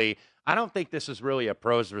don't think this is really a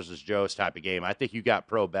pros versus Joes type of game. I think you got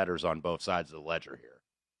pro bettors on both sides of the ledger here.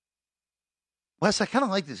 Wes, I kind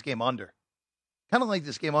of like this game under.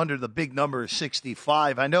 The big number is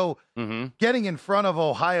 65. I know getting in front of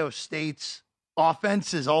Ohio State's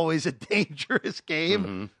offense is always a dangerous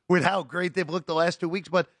game with how great they've looked the last 2 weeks.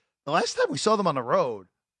 But the last time we saw them on the road,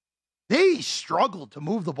 they struggled to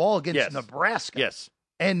move the ball against Nebraska. Yes.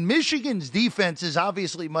 And Michigan's defense is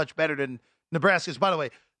obviously much better than Nebraska's. By the way,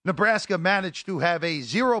 Nebraska managed to have a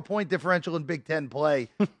 0-point differential in Big Ten play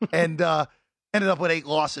and ended up with 8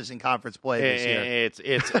 losses in conference play this year.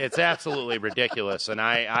 It's absolutely ridiculous. And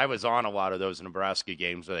I was on a lot of those Nebraska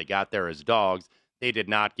games where they got there as dogs. They did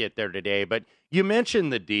not get there today. But you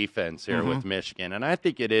mentioned the defense here with Michigan, and I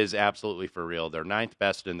think it is absolutely for real. They're 9th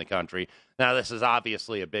best in the country. Now, this is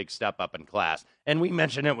obviously a big step up in class. And we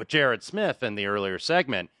mentioned it with Jared Smith in the earlier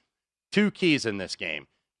segment. 2 keys in this game.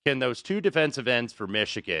 Can those 2 defensive ends for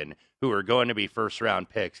Michigan, who are going to be first-round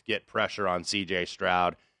picks, get pressure on C.J.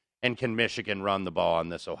 Stroud? And can Michigan run the ball on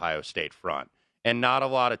this Ohio State front? And not a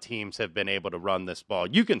lot of teams have been able to run this ball.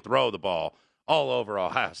 You can throw the ball all over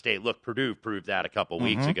Ohio State. Look, Purdue proved that a couple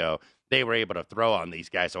weeks ago. They were able to throw on these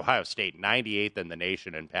guys. Ohio State, 98th in the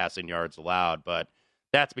nation in passing yards allowed, but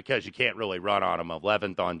that's because you can't really run on them.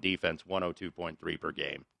 11th on defense, 102.3 per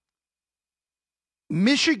game.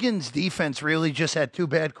 Michigan's defense really just had 2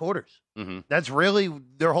 bad quarters. That's really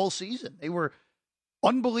their whole season. They were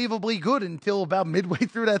unbelievably good until about midway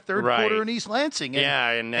through that third quarter in East Lansing.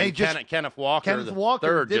 And Kenneth Walker, the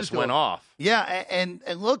third, just went off. Yeah, and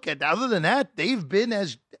look, other than that, they've been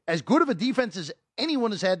as good of a defense as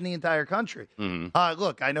anyone has had in the entire country.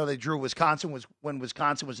 Look, I know they drew Wisconsin when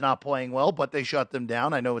Wisconsin was not playing well, but they shut them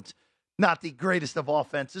down. I know it's not the greatest of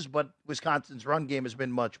offenses, but Wisconsin's run game has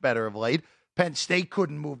been much better of late. Penn State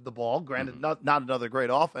couldn't move the ball. Granted, not another great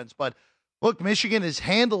offense, but look, Michigan has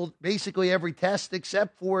handled basically every test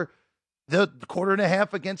except for the quarter and a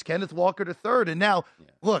half against Kenneth Walker III. And now,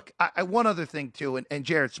 look, I one other thing, too, and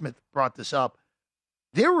Jared Smith brought this up.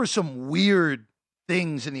 There were some weird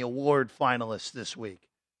things in the award finalists this week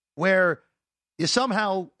where you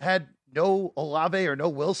somehow had no Olave or no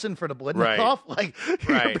Wilson for the Blitnikoff. Like,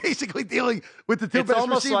 you're basically dealing with the 2 best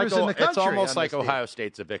receivers in the country. It's almost like Ohio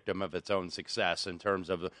State's a victim of its own success in terms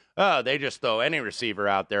of, they just throw any receiver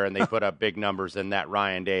out there and they put up big numbers in that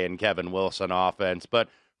Ryan Day and Kevin Wilson offense. But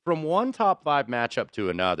from one top 5 matchup to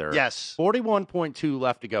another, 41.2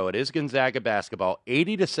 left to go. It is Gonzaga basketball,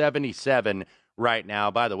 80-77. right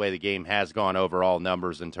now. By the way, the game has gone over all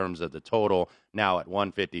numbers in terms of the total, now at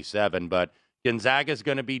 157. But Gonzaga's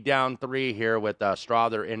going to be down 3 here with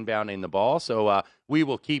Strother inbounding the ball. So we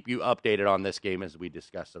will keep you updated on this game as we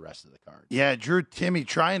discuss the rest of the card. Yeah, Drew Timme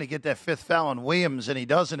trying to get that 5th foul on Williams, and he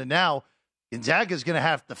doesn't. And now Gonzaga's going to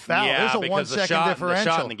have to foul. Yeah, there's a because 1 second differential.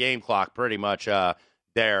 The shot in the game clock pretty much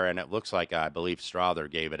there, and it looks like I believe Strother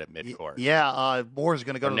gave it at midcourt. Yeah, Moore's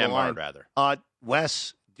going to go to the line. Rather.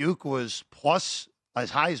 Wes, Duke was as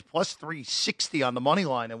high as plus 360 on the money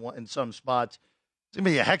line in some spots. It's going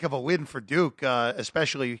to be a heck of a win for Duke,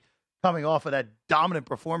 especially coming off of that dominant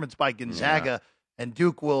performance by Gonzaga. Yeah. And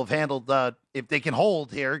Duke will have handled, if they can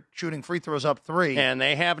hold here, shooting free throws up 3. And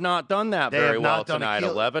they have not done that very well tonight.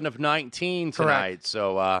 11 of 19 tonight. Correct.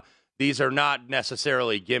 So these are not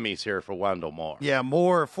necessarily gimmies here for Wendell Moore. Yeah,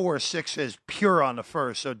 Moore 4-6 is pure on the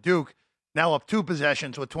first. So Duke now up 2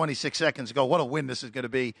 possessions with 26 seconds to go. What a win this is going to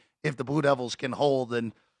be if the Blue Devils can hold.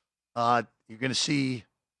 And you're going to see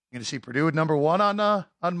Purdue at number 1 on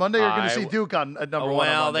Monday. You're going to see Duke at number 1 on Monday.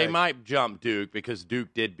 Well, they might jump Duke because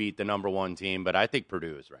Duke did beat the number 1 team, but I think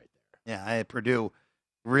Purdue is right there. Yeah, Purdue,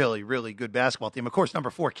 really, really good basketball team. Of course, number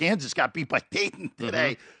 4 Kansas got beat by Dayton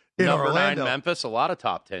today. Mm-hmm. Number Orlando. 9 Memphis, a lot of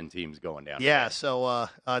top 10 teams going down. Yeah, so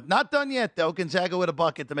not done yet though. Gonzaga with a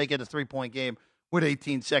bucket to make it a 3-point game with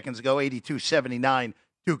 18 seconds to go. 82-79,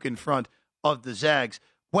 Duke in front of the Zags.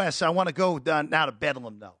 Wes, I want to go down now to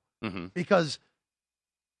Bedlam though, because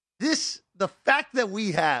the fact that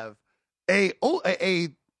we have a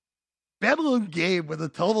Bedlam game with a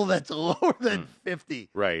total that's lower than 50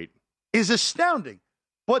 is astounding.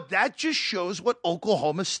 But that just shows what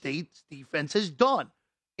Oklahoma State's defense has done.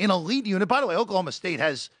 In a lead unit, by the way, Oklahoma State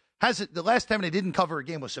has it. The last time they didn't cover a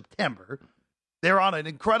game was September. They're on an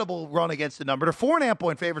incredible run against the number. They're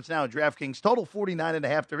 4.5-point favorites now in DraftKings. Total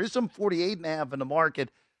 49.5. There is some 48.5 in the market.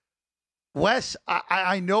 Wes,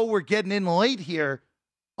 I know we're getting in late here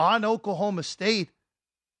on Oklahoma State,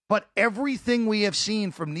 but everything we have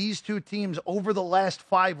seen from these two teams over the last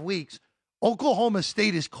 5 weeks, Oklahoma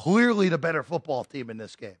State is clearly the better football team in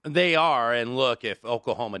this game. They are, and look, if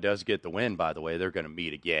Oklahoma does get the win, by the way, they're going to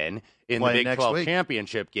meet again in the Big 12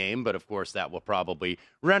 championship game, but of course that will probably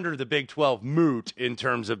render the Big 12 moot in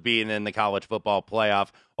terms of being in the college football playoff.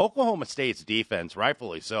 Oklahoma State's defense,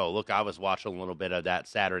 rightfully so. Look, I was watching a little bit of that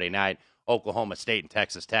Saturday night, Oklahoma State and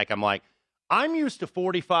Texas Tech. I'm like, I'm used to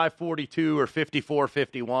 45-42 or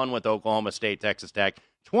 54-51 with Oklahoma State, Texas Tech.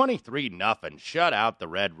 23-0, shut out the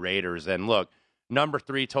Red Raiders. And look, number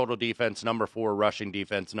 3 total defense, number 4 rushing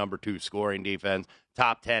defense, number 2 scoring defense,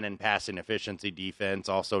 top 10 in passing efficiency defense,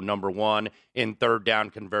 also number 1 in third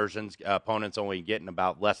down conversions. Opponents only getting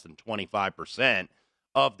about less than 25%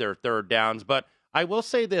 of their third downs. But I will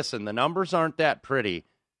say this, and the numbers aren't that pretty.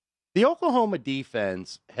 The Oklahoma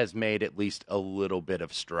defense has made at least a little bit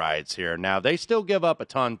of strides here. Now, they still give up a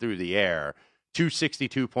ton through the air.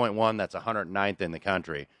 262.1, that's 109th in the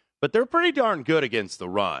country. But they're pretty darn good against the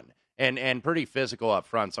run and pretty physical up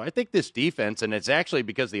front. So I think this defense, and it's actually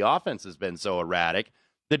because the offense has been so erratic,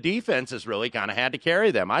 the defense has really kind of had to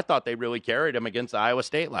carry them. I thought they really carried them against Iowa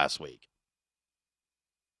State last week.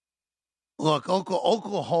 Look,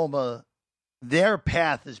 Oklahoma, their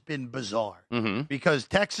path has been bizarre because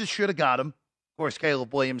Texas should have got them. Of course,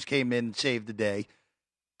 Caleb Williams came in and saved the day.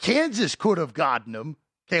 Kansas could have gotten them.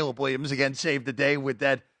 Caleb Williams, again, saved the day with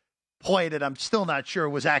that play that I'm still not sure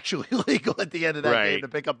was actually legal at the end of that game to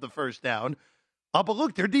pick up the first down. But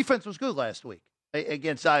look, their defense was good last week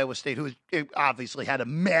against Iowa State, who obviously had a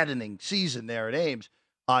maddening season there at Ames,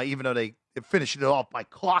 even though they finished it off by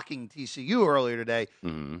clocking TCU earlier today.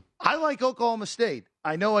 I like Oklahoma State.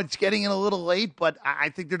 I know it's getting in a little late, but I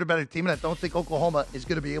think they're the better team, and I don't think Oklahoma is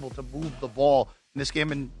going to be able to move the ball in this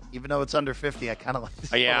game. And even though it's under 50, I kind of like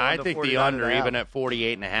this. Yeah, I think the under, even at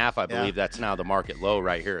 48.5, I believe that's now the market low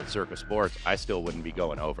right here at Circa Sports. I still wouldn't be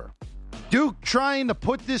going over. Duke trying to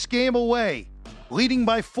put this game away, leading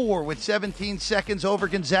by 4 with 17 seconds over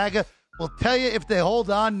Gonzaga. We'll tell you if they hold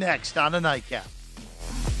on next on the Nightcap.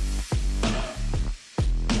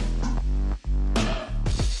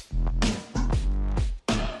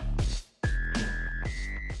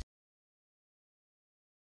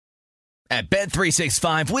 At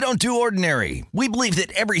Bet365, we don't do ordinary. We believe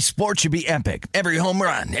that every sport should be epic. Every home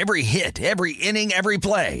run, every hit, every inning, every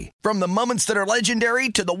play. From the moments that are legendary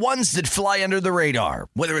to the ones that fly under the radar.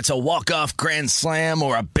 Whether it's a walk-off grand slam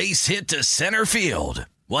or a base hit to center field.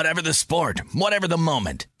 Whatever the sport, whatever the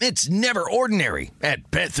moment. It's never ordinary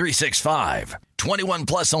at Bet365. 21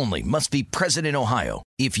 plus only. Must be present in Ohio.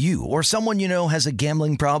 If you or someone you know has a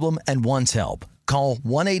gambling problem and wants help, call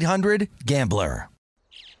 1-800-GAMBLER.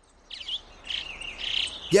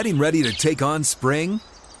 Getting ready to take on spring?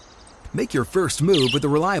 Make your first move with the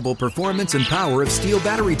reliable performance and power of Steel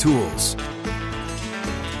battery tools.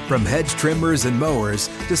 From hedge trimmers and mowers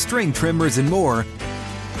to string trimmers and more,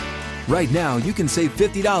 right now you can save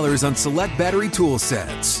 $50 on select battery tool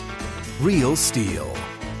sets. Real Steel.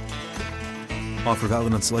 Offer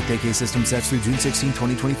valid on select AK system sets through June 16,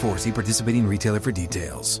 2024. See participating retailer for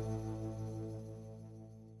details.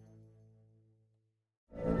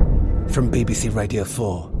 From BBC Radio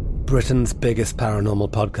 4, Britain's biggest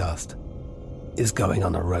paranormal podcast is going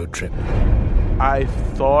on a road trip. I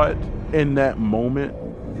thought in that moment,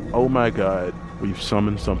 oh my God, we've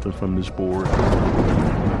summoned something from this board.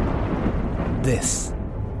 This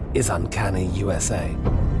is Uncanny USA.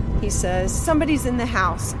 He says, somebody's in the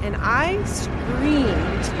house, and I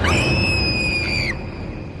screamed.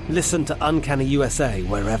 Listen to Uncanny USA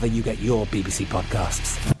wherever you get your BBC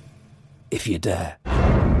podcasts, if you dare.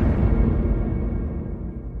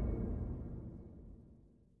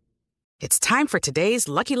 It's time for today's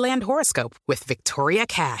Lucky Land horoscope with Victoria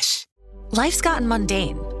Cash. Life's gotten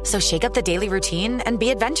mundane, so shake up the daily routine and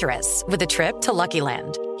be adventurous with a trip to Lucky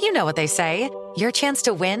Land. You know what they say, your chance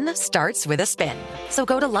to win starts with a spin. So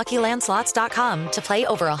go to LuckyLandSlots.com to play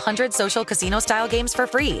over 100 social casino-style games for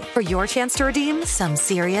free for your chance to redeem some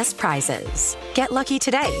serious prizes. Get lucky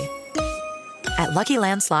today at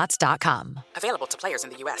LuckyLandSlots.com. Available to players in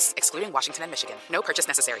the U.S., excluding Washington and Michigan. No purchase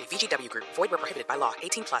necessary. VGW Group. Void where prohibited by law.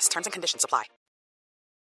 18+. Terms and conditions apply.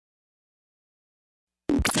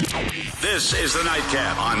 This is the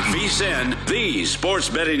Nightcap on VSiN, the Sports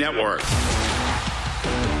Betting Network.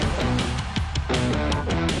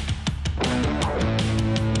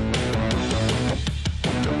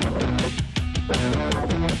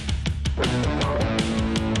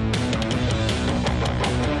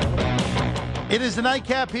 It is the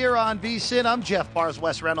Nightcap here on VSiN. I'm Jeff Bars,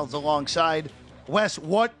 Wes Reynolds alongside. Wes,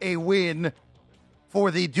 what a win for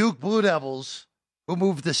the Duke Blue Devils, who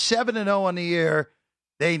moved to 7-0 on the year.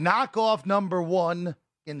 They knock off number one,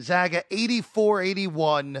 Gonzaga,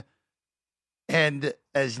 84-81. And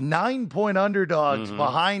as 9-point underdogs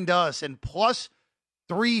behind us and plus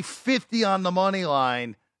 350 on the money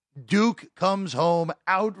line, Duke comes home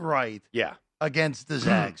outright. Yeah. Against the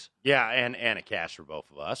Zags. Yeah, and a cash for both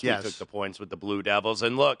of us. Yes. We took the points with the Blue Devils.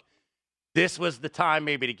 And look, this was the time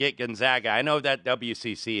maybe to get Gonzaga. I know that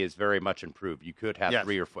WCC is very much improved. You could have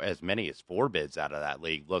three or four, as many as four bids out of that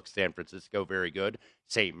league. Look, San Francisco, very good.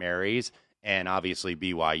 St. Mary's, and obviously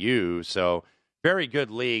BYU. So very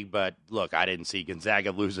good league. But look, I didn't see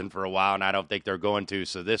Gonzaga losing for a while, and I don't think they're going to.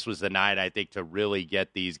 So this was the night, I think, to really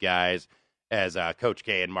get these guys as Coach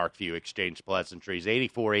K and Mark Few exchanged pleasantries.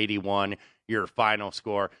 84-81. Your final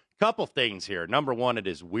score. Couple things here. Number one, it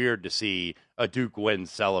is weird to see a Duke win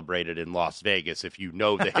celebrated in Las Vegas if you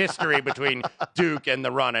know the history between Duke and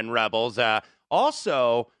the Runnin' Rebels.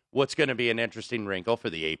 Also, what's going to be an interesting wrinkle for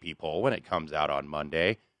the AP poll when it comes out on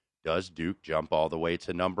Monday, does Duke jump all the way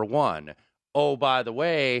to number one? Oh, by the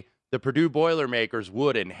way, the Purdue Boilermakers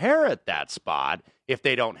would inherit that spot if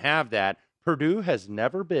they don't have that. Purdue has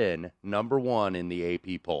never been number one in the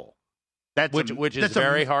AP poll. Which is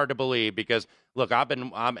very hard to believe because, look,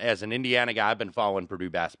 I'm as an Indiana guy, I've been following Purdue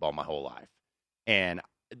basketball my whole life. And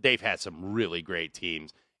they've had some really great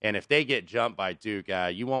teams. And if they get jumped by Duke,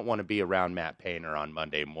 you won't want to be around Matt Painter on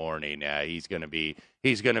Monday morning. He's going to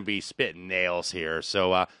be spitting nails here.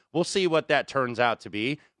 So we'll see what that turns out to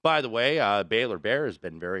be. By the way, Baylor Bear has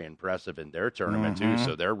been very impressive in their tournament, too.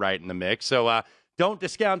 So they're right in the mix. So don't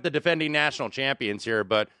discount the defending national champions here,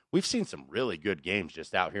 but we've seen some really good games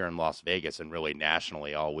just out here in Las Vegas and really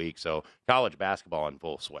nationally all week. So college basketball in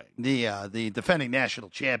full swing. The defending national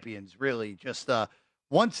champions really just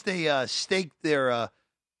once they staked their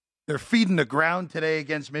feet in the ground today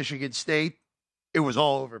against Michigan State, it was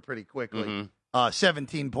all over pretty quickly.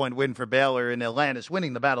 17-point win for Baylor and Atlantis,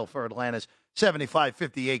 winning the battle for Atlantis,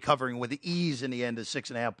 75-58, covering with ease in the end as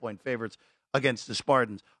 6.5-point favorites against the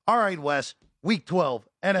Spartans. All right, Wes. Week 12,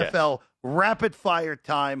 NFL, rapid fire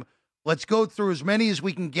time. Let's go through as many as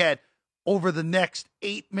we can get over the next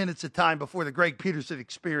 8 minutes of time before the Greg Peterson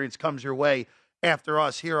experience comes your way after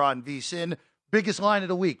us here on VSiN. Biggest line of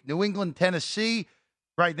the week, New England, Tennessee.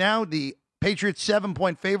 Right now, the Patriots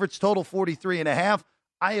 7-point favorites, total 43.5.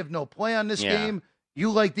 I have no play on this game.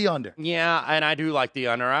 You like the under. Yeah, and I do like the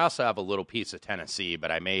under. I also have a little piece of Tennessee,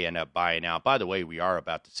 but I may end up buying out. By the way, we are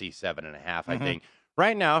about to see 7.5, I think.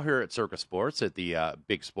 Right now, here at Circa Sports, at the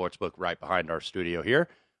big sports book right behind our studio here,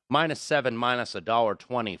 -7,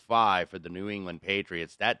 -$1.25 for the New England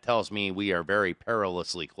Patriots. That tells me we are very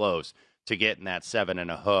perilously close to getting that 7 and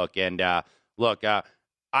a hook. And look,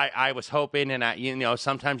 I was hoping, and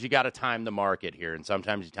sometimes you got to time the market here, and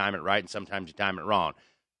sometimes you time it right, and sometimes you time it wrong.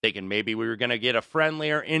 Thinking maybe we were going to get a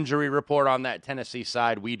friendlier injury report on that Tennessee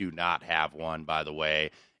side. We do not have one, by the way,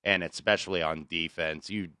 and especially on defense.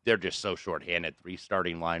 They're just so shorthanded. 3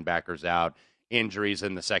 starting linebackers out, injuries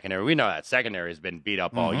in the secondary. We know that secondary has been beat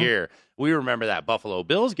up all year. We remember that Buffalo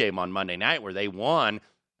Bills game on Monday night where they won.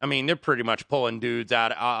 I mean, they're pretty much pulling dudes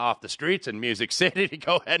out off the streets in Music City to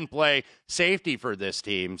go ahead and play safety for this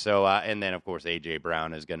team. So, and then, of course, A.J.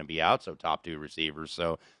 Brown is going to be out, so top 2 receivers.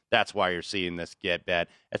 So that's why you're seeing this get bet.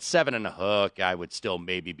 At 7.5, I would still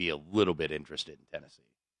maybe be a little bit interested in Tennessee.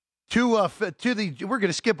 We're going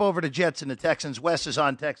to skip over to Jets and the Texans. Wes is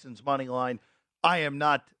on Texans money line. I am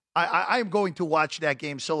not. I am going to watch that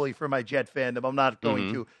game solely for my Jet fandom. I'm not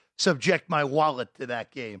going to subject my wallet to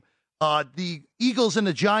that game. The Eagles and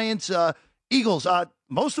the Giants. Eagles.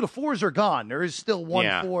 Most of the 4s are gone. There is still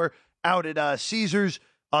 1-4 out at Caesars.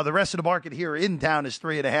 The rest of the market here in town is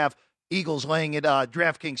 3.5. Eagles laying it.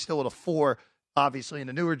 DraftKings still at a 4. Obviously in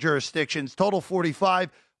the newer jurisdictions. Total 45.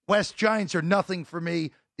 West Giants are nothing for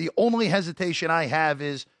me. The only hesitation I have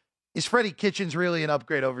is Freddie Kitchens really an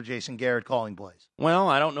upgrade over Jason Garrett calling plays? Well,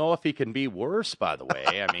 I don't know if he can be worse, by the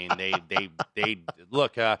way. I mean, they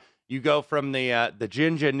look, you go from the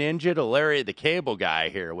Ginger Ninja to Larry the Cable Guy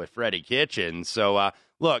here with Freddie Kitchens. So,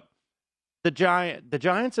 look, the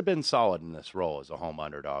Giants have been solid in this role as a home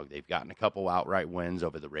underdog. They've gotten a couple outright wins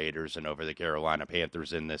over the Raiders and over the Carolina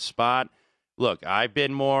Panthers in this spot. Look, I've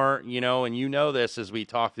been more, and you know this as we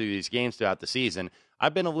talk through these games throughout the season,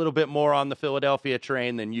 I've been a little bit more on the Philadelphia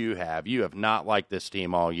train than you have. You have not liked this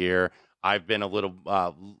team all year. I've been a little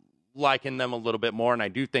liking them a little bit more, and I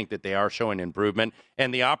do think that they are showing improvement.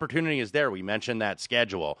 And the opportunity is there. We mentioned that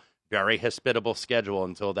schedule. Very hospitable schedule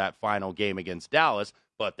until that final game against Dallas,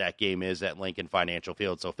 but that game is at Lincoln Financial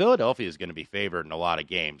Field. So Philadelphia is going to be favored in a lot of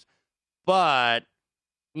games. But,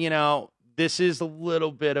 this is a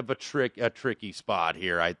little bit of a tricky spot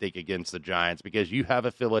here, I think, against the Giants, because you have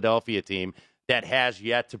a Philadelphia team that has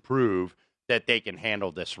yet to prove that they can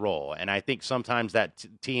handle this role. And I think sometimes that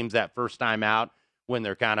teams that first time out, when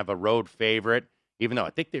they're kind of a road favorite, even though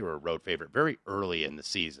I think they were a road favorite very early in the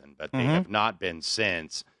season, but they have not been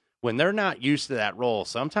since. When they're not used to that role,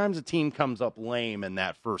 sometimes a team comes up lame in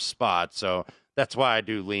that first spot. So that's why I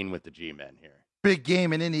do lean with the G-men here. Big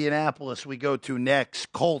game in Indianapolis we go to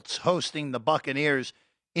next. Colts hosting the Buccaneers.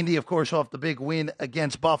 Indy, of course, off the big win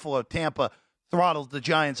against Buffalo. Tampa throttled the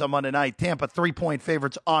Giants on Monday night. Tampa 3-point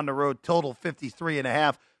favorites on the road, total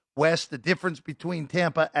 53.5. West, the difference between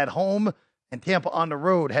Tampa at home and Tampa on the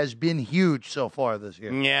road has been huge so far this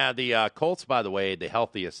year. Yeah, the Colts, by the way, the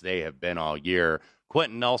healthiest they have been all year.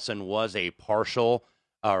 Quentin Nelson was a partial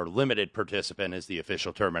or limited participant is the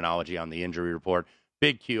official terminology on the injury report.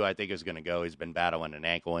 Big Q, I think, is going to go. He's been battling an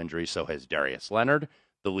ankle injury, so has Darius Leonard,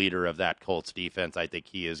 the leader of that Colts defense. I think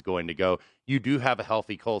he is going to go. You do have a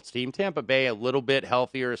healthy Colts team. Tampa Bay, a little bit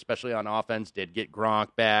healthier, especially on offense, did get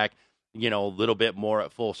Gronk back, a little bit more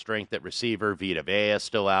at full strength at receiver. Vita Vea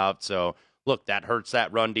still out. So, look, that hurts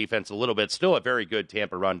that run defense a little bit. Still a very good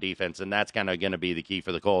Tampa run defense, and that's kind of going to be the key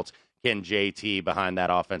for the Colts. Can JT behind that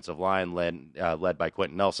offensive line led by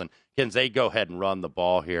Quentin Nelson, can they go ahead and run the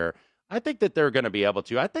ball here? I think that they're going to be able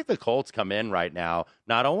to. I think the Colts come in right now,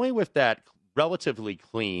 not only with that relatively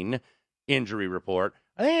clean injury report,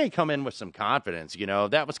 I think they come in with some confidence.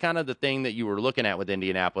 That was kind of the thing that you were looking at with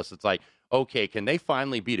Indianapolis. It's like, okay, can they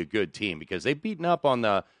finally beat a good team? Because they've beaten up on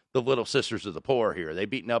the little sisters of the poor here. They've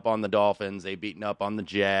beaten up on the Dolphins. They've beaten up on the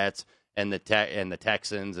Jets and the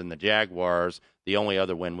Texans and the Jaguars. The only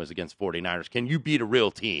other win was against 49ers. Can you beat a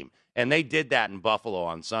real team? And they did that in Buffalo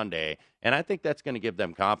on Sunday, and I think that's going to give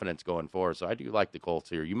them confidence going forward. So I do like the Colts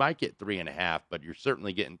here. You might get 3.5, but you're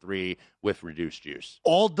certainly getting 3 with reduced juice.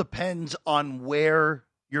 All depends on where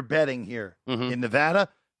you're betting here. In Nevada,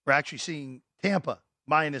 we're actually seeing Tampa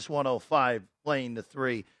minus 105 playing the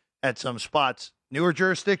 3 at some spots. Newer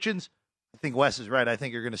jurisdictions, I think Wes is right. I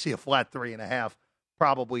think you're going to see a flat 3.5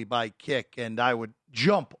 probably by kick, and I would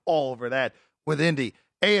jump all over that with Indy.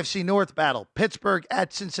 AFC North battle, Pittsburgh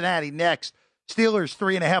at Cincinnati next. Steelers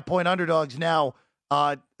 3.5-point underdogs now.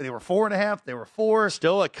 They were 4.5. They were 4.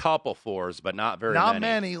 Still a couple 4s, but not very many. Not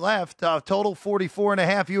many left. Total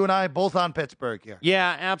 44.5. You and I both on Pittsburgh here.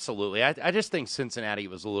 Yeah, absolutely. I just think Cincinnati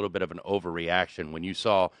was a little bit of an overreaction when you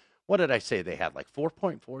saw, what did I say? They had like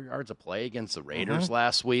 4.4 yards of play against the Raiders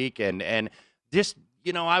last week. And just,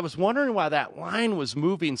 I was wondering why that line was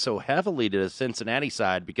moving so heavily to the Cincinnati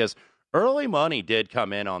side, because early money did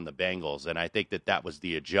come in on the Bengals, and I think that was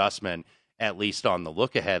the adjustment, at least on the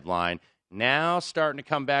look-ahead line. Now starting to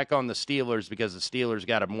come back on the Steelers because the Steelers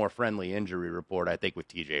got a more friendly injury report, I think, with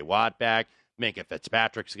T.J. Watt back. Minkah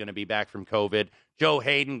Fitzpatrick's going to be back from COVID. Joe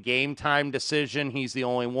Hayden, game time decision. He's the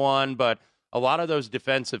only one, but a lot of those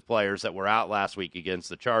defensive players that were out last week against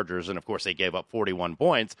the Chargers, and of course they gave up 41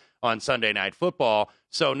 points on Sunday Night Football,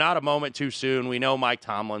 so not a moment too soon. We know Mike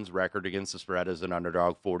Tomlin's record against the spread as an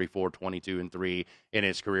underdog, 44-22-3 in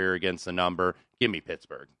his career against the number. Give me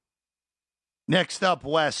Pittsburgh. Next up,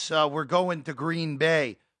 Wes, we're going to Green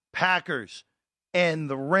Bay, Packers, and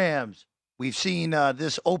the Rams. We've seen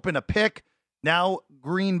this open a pick. Now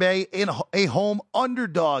Green Bay in a home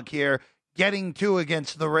underdog here, getting 2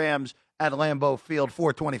 against the Rams at Lambeau Field,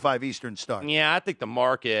 4:25 Eastern start. Yeah, I think the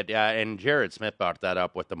market, and Jared Smith brought that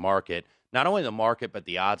up with the market, not only the market but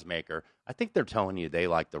the odds maker, I think they're telling you they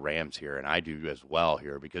like the Rams here, and I do as well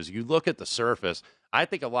here, because you look at the surface, I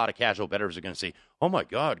think a lot of casual bettors are going to say, oh my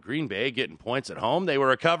God, Green Bay getting points at home. They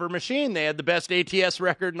were a cover machine. They had the best ATS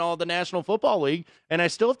record in all the National Football League, and I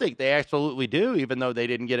still think they absolutely do, even though they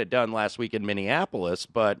didn't get it done last week in Minneapolis.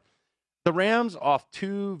 But the Rams, off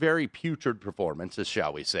 2 very putrid performances,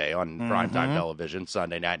 shall we say, on primetime television,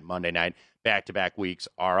 Sunday night and Monday night, back-to-back weeks,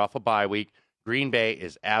 are off a bye week. Green Bay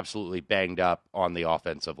is absolutely banged up on the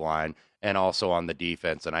offensive line and also on the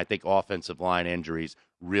defense, and I think offensive line injuries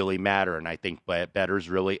really matter, and I think bettors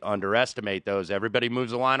really underestimate those. Everybody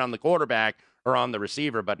moves the line on the quarterback or on the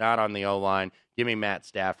receiver, but not on the O-line. Give me Matt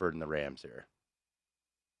Stafford and the Rams here.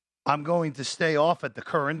 I'm going to stay off at the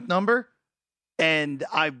current number, and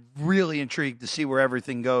I'm really intrigued to see where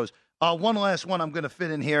everything goes. One last one I'm going to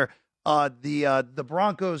fit in here. The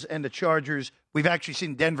Broncos and the Chargers. We've actually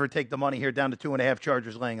seen Denver take the money here down to 2.5.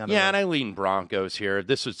 Chargers laying on. Yeah, and I lean Broncos here.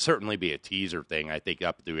 This would certainly be a teaser thing. I think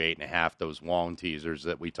up through 8.5. Those long teasers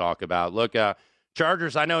that we talk about. Look,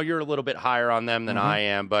 Chargers. I know you're a little bit higher on them than I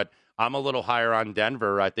am, but I'm a little higher on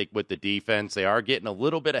Denver. I think with the defense, they are getting a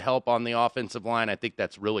little bit of help on the offensive line. I think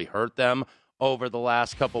that's really hurt them over the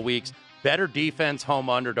last couple weeks. Better defense, home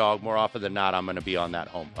underdog. More often than not, I'm going to be on that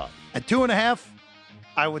home puck. At 2.5.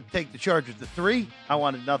 I would take the Chargers to 3. I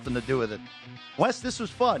wanted nothing to do with it. Wes, this was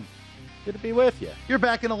fun. Good to be with you. You're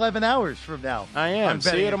back in 11 hours from now. I am.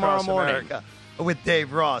 See you tomorrow morning. America with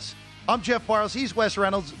Dave Ross. I'm Jeff Parles. He's Wes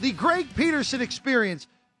Reynolds. The Greg Peterson Experience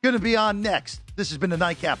going to be on next. This has been the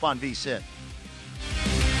Nightcap on VSiN.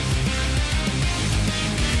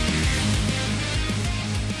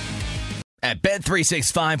 At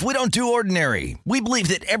Bet365, we don't do ordinary. We believe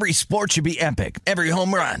that every sport should be epic. Every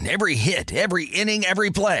home run, every hit, every inning, every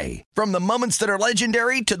play. From the moments that are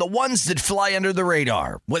legendary to the ones that fly under the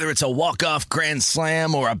radar. Whether it's a walk-off grand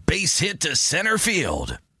slam or a base hit to center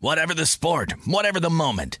field. Whatever the sport, whatever the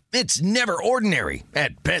moment. It's never ordinary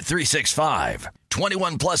at Bet365.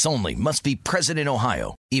 21 plus only. Must be present in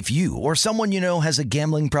Ohio. If you or someone you know has a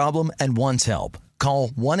gambling problem and wants help, call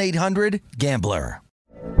 1-800-GAMBLER.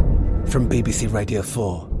 From BBC Radio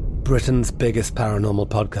 4, Britain's biggest paranormal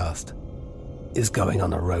podcast is going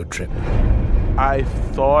on a road trip. I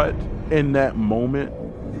thought in that moment,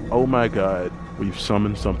 oh my God, we've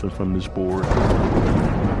summoned something from this board.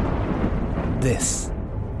 This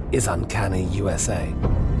is Uncanny USA.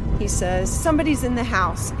 He says, somebody's in the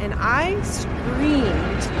house, and I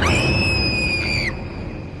screamed.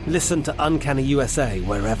 Listen to Uncanny USA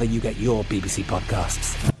wherever you get your BBC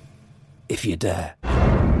podcasts, if you dare.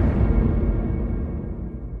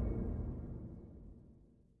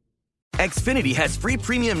 Xfinity has free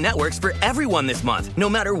premium networks for everyone this month, no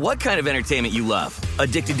matter what kind of entertainment you love.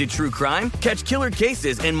 Addicted to true crime? Catch killer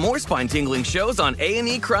cases and more spine-tingling shows on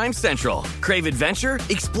A&E Crime Central. Crave adventure?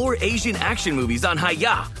 Explore Asian action movies on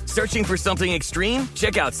Hi-YAH. Searching for something extreme?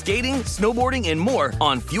 Check out skating, snowboarding, and more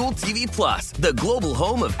on Fuel TV Plus, the global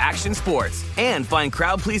home of action sports. And find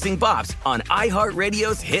crowd-pleasing bops on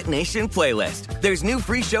iHeartRadio's Hit Nation playlist. There's new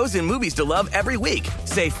free shows and movies to love every week.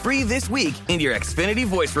 Say free this week in your Xfinity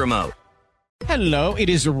voice remote. Hello, it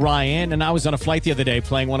is Ryan, and I was on a flight the other day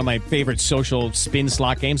playing one of my favorite social spin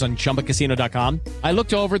slot games on ChumbaCasino.com. I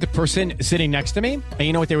looked over at the person sitting next to me, and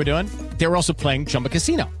you know what they were doing? They were also playing Chumba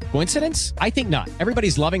Casino. Coincidence? I think not.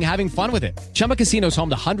 Everybody's loving having fun with it. Chumba Casino is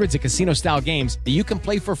home to hundreds of casino-style games that you can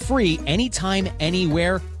play for free anytime,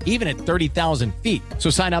 anywhere, even at 30,000 feet.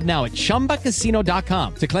 So sign up now at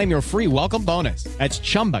ChumbaCasino.com to claim your free welcome bonus. That's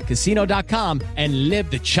ChumbaCasino.com and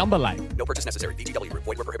live the Chumba life. No purchase necessary. VGW. Void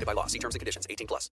where prohibited by law. See terms and conditions. 18 plus.